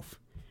aspect of my health.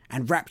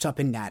 And wrapped up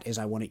in that is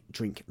I want to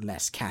drink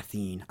less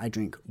caffeine. I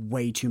drink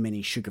way too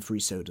many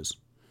sugar-free sodas.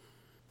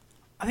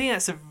 I think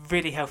that's a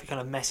really healthy kind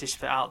of message to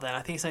put out there. And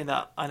I think it's something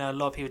that I know a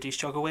lot of people do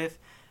struggle with.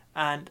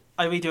 And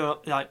I really do,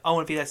 I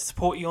want to be there to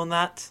support you on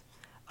that.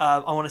 I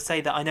want to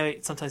say that I know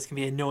it sometimes can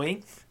be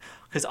annoying,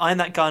 because I'm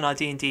that guy in our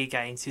D&D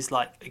games who's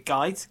like,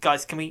 guys,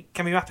 can we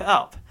wrap it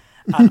up?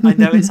 And I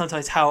know it's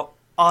sometimes how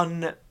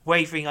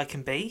unwavering I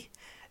can be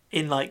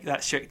in like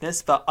that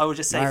strictness, but I would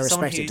just say, I for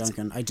someone respect it, who's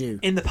Duncan. I do.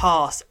 in the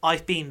past,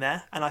 I've been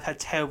there and I've had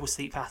terrible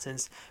sleep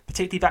patterns,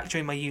 particularly back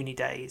during my uni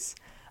days.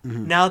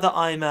 Mm-hmm. Now that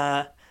I'm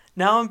a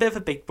bit of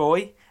a big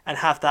boy and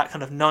have that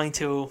kind of 9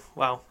 till,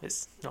 well,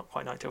 it's not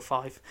quite 9 till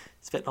 5,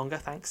 it's a bit longer,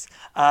 thanks.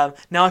 Now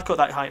I've got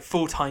that like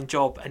full-time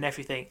job and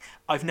everything.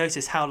 I've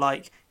noticed how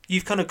like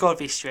you've kind of got to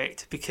be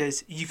strict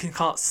because you can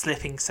start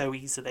slipping so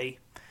easily.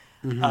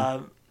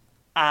 Mm-hmm.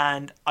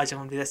 And I just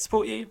want to be there to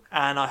support you,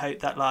 and I hope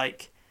that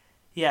like,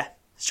 yeah,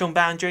 strong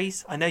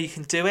boundaries. I know you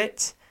can do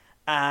it,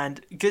 and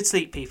good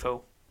sleep,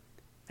 people.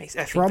 Makes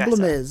everything better.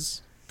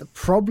 The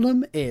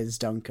problem is,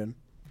 Duncan,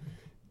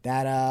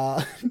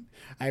 that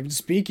I'm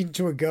speaking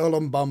to a girl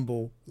on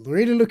Bumble,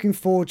 really looking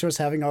forward to us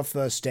having our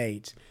first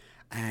date,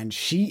 and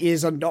she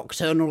is a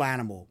nocturnal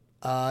animal.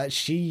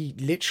 She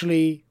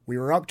literally, we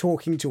were up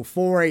talking till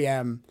 4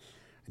 a.m.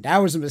 and that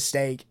was a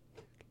mistake.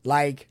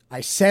 Like,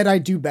 I said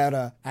I'd do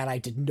better, and I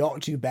did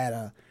not do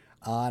better.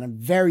 And I'm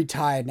very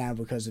tired now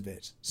because of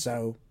it.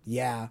 So,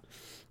 yeah.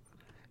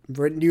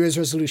 New Year's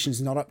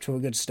resolution's not up to a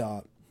good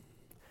start.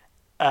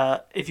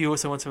 If you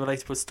also want a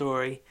relatable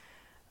story,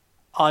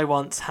 I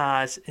once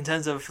had, in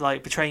terms of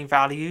like betraying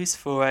values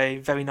for a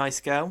very nice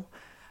girl,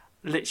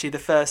 literally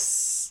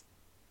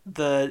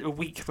the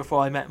week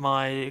before I met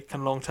my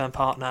kind of long-term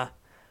partner,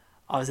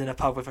 I was in a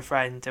pub with a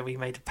friend and we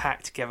made a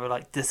pact together,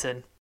 like,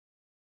 listen,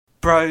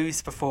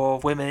 bros before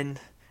women,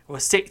 we'll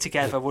stick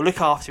together, we'll look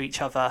after each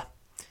other,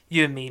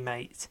 you and me,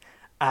 mate.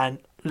 And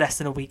less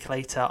than a week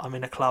later, I'm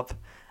in a club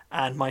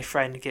and my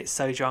friend gets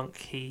so drunk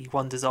he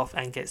wanders off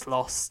and gets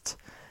lost.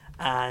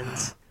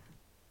 And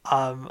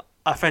a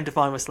friend of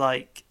mine was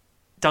like,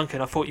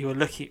 Duncan, I thought you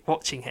were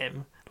watching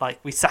him. Like,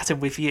 we sat in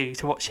with you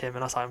to watch him.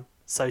 And I was like, I'm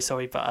so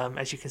sorry, but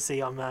as you can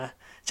see, I'm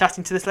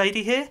chatting to this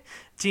lady here.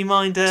 Do you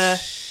mind,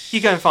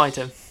 you go and find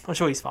him. I'm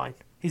sure he's fine.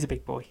 He's a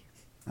big boy.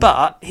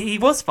 But he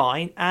was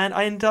fine, and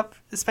I ended up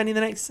spending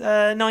the next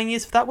 9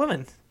 years with that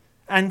woman.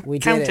 And we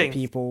counting. Did it,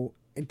 people.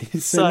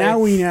 So now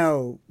we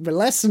know. The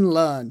lesson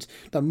learned.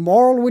 The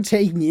moral we're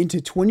taking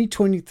into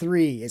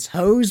 2023 is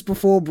hoes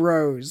before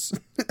bros.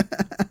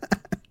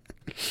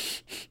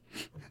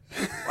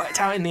 Worked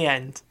out in the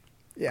end.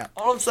 Yeah.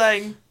 All I'm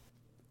saying.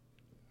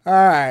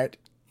 Alright.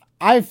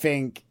 I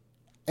think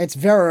it's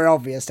very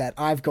obvious that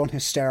I've gone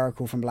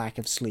hysterical from lack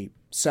of sleep.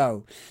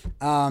 So,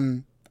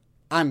 I'm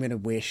going to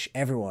wish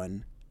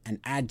everyone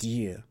an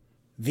adieu.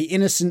 The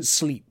innocent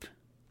sleep.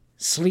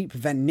 Sleep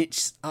that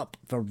knits up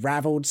the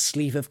ravelled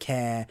sleeve of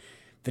care,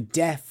 the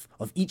death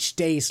of each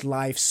day's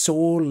life,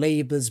 sore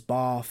labour's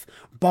bath,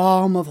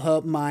 balm of her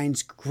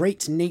mind's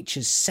great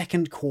nature's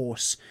second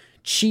course,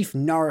 chief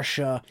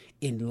nourisher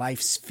in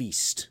life's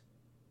feast.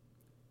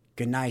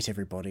 Good night,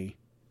 everybody,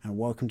 and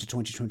welcome to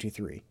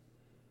 2023.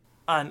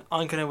 And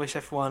I'm going to wish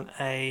everyone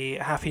a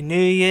happy new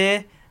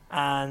year,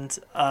 and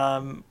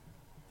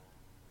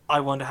I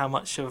wonder how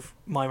much of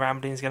my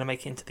rambling is going to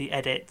make it into the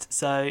edit.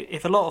 So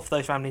if a lot of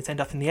those ramblings end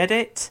up in the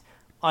edit,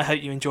 I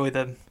hope you enjoy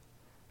them.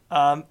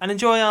 And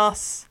enjoy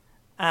us.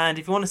 And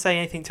if you want to say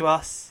anything to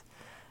us...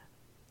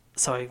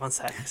 Sorry, one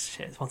sec.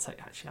 Shit, one sec,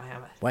 actually. I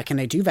am. Where can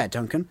they do that,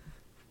 Duncan?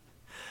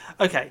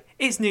 Okay,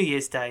 it's New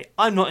Year's Day.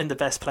 I'm not in the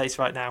best place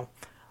right now.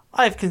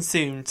 I have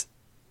consumed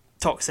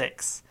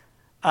Toxics.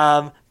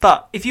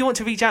 But if you want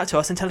to reach out to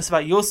us and tell us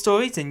about your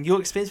stories and your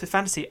experience with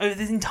fantasy over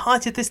the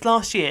entirety of this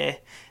last year,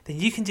 then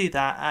you can do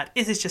that at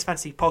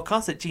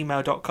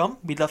isthisjustfantasypodcast@gmail.com.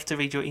 We'd love to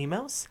read your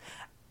emails.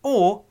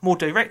 Or, more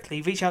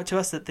directly, reach out to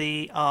us at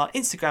our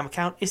Instagram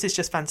account,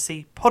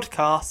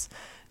 isthisjustfantasypodcast.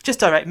 Just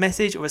direct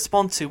message or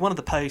respond to one of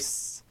the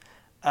posts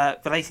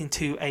relating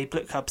to a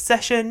book club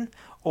session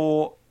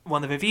or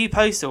one of the review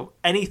posts or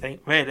anything,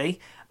 really.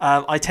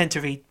 I tend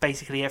to read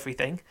basically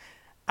everything.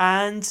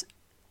 And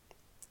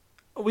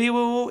we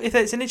will, if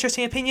it's an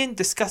interesting opinion,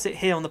 discuss it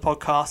here on the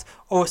podcast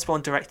or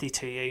respond directly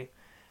to you.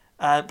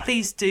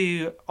 Please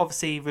do,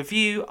 obviously,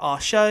 review our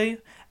show.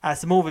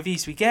 As the more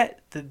reviews we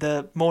get,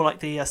 the more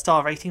likely a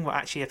star rating will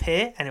actually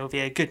appear, and it will be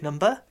a good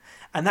number.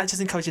 And that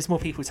just encourages more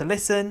people to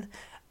listen.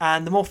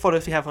 And the more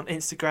followers we have on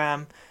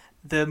Instagram,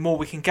 the more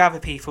we can gather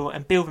people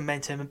and build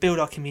momentum and build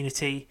our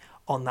community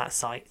on that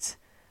site.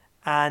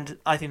 And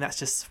I think that's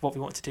just what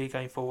we want to do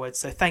going forward.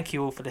 So thank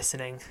you all for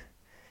listening.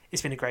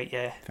 It's been a great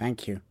year.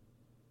 Thank you.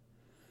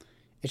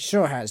 It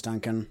sure has,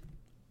 Duncan.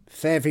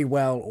 Fare thee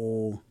well,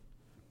 all.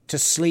 To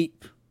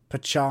sleep,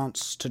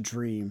 perchance to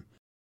dream.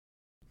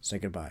 Say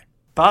goodbye.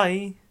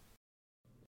 Bye.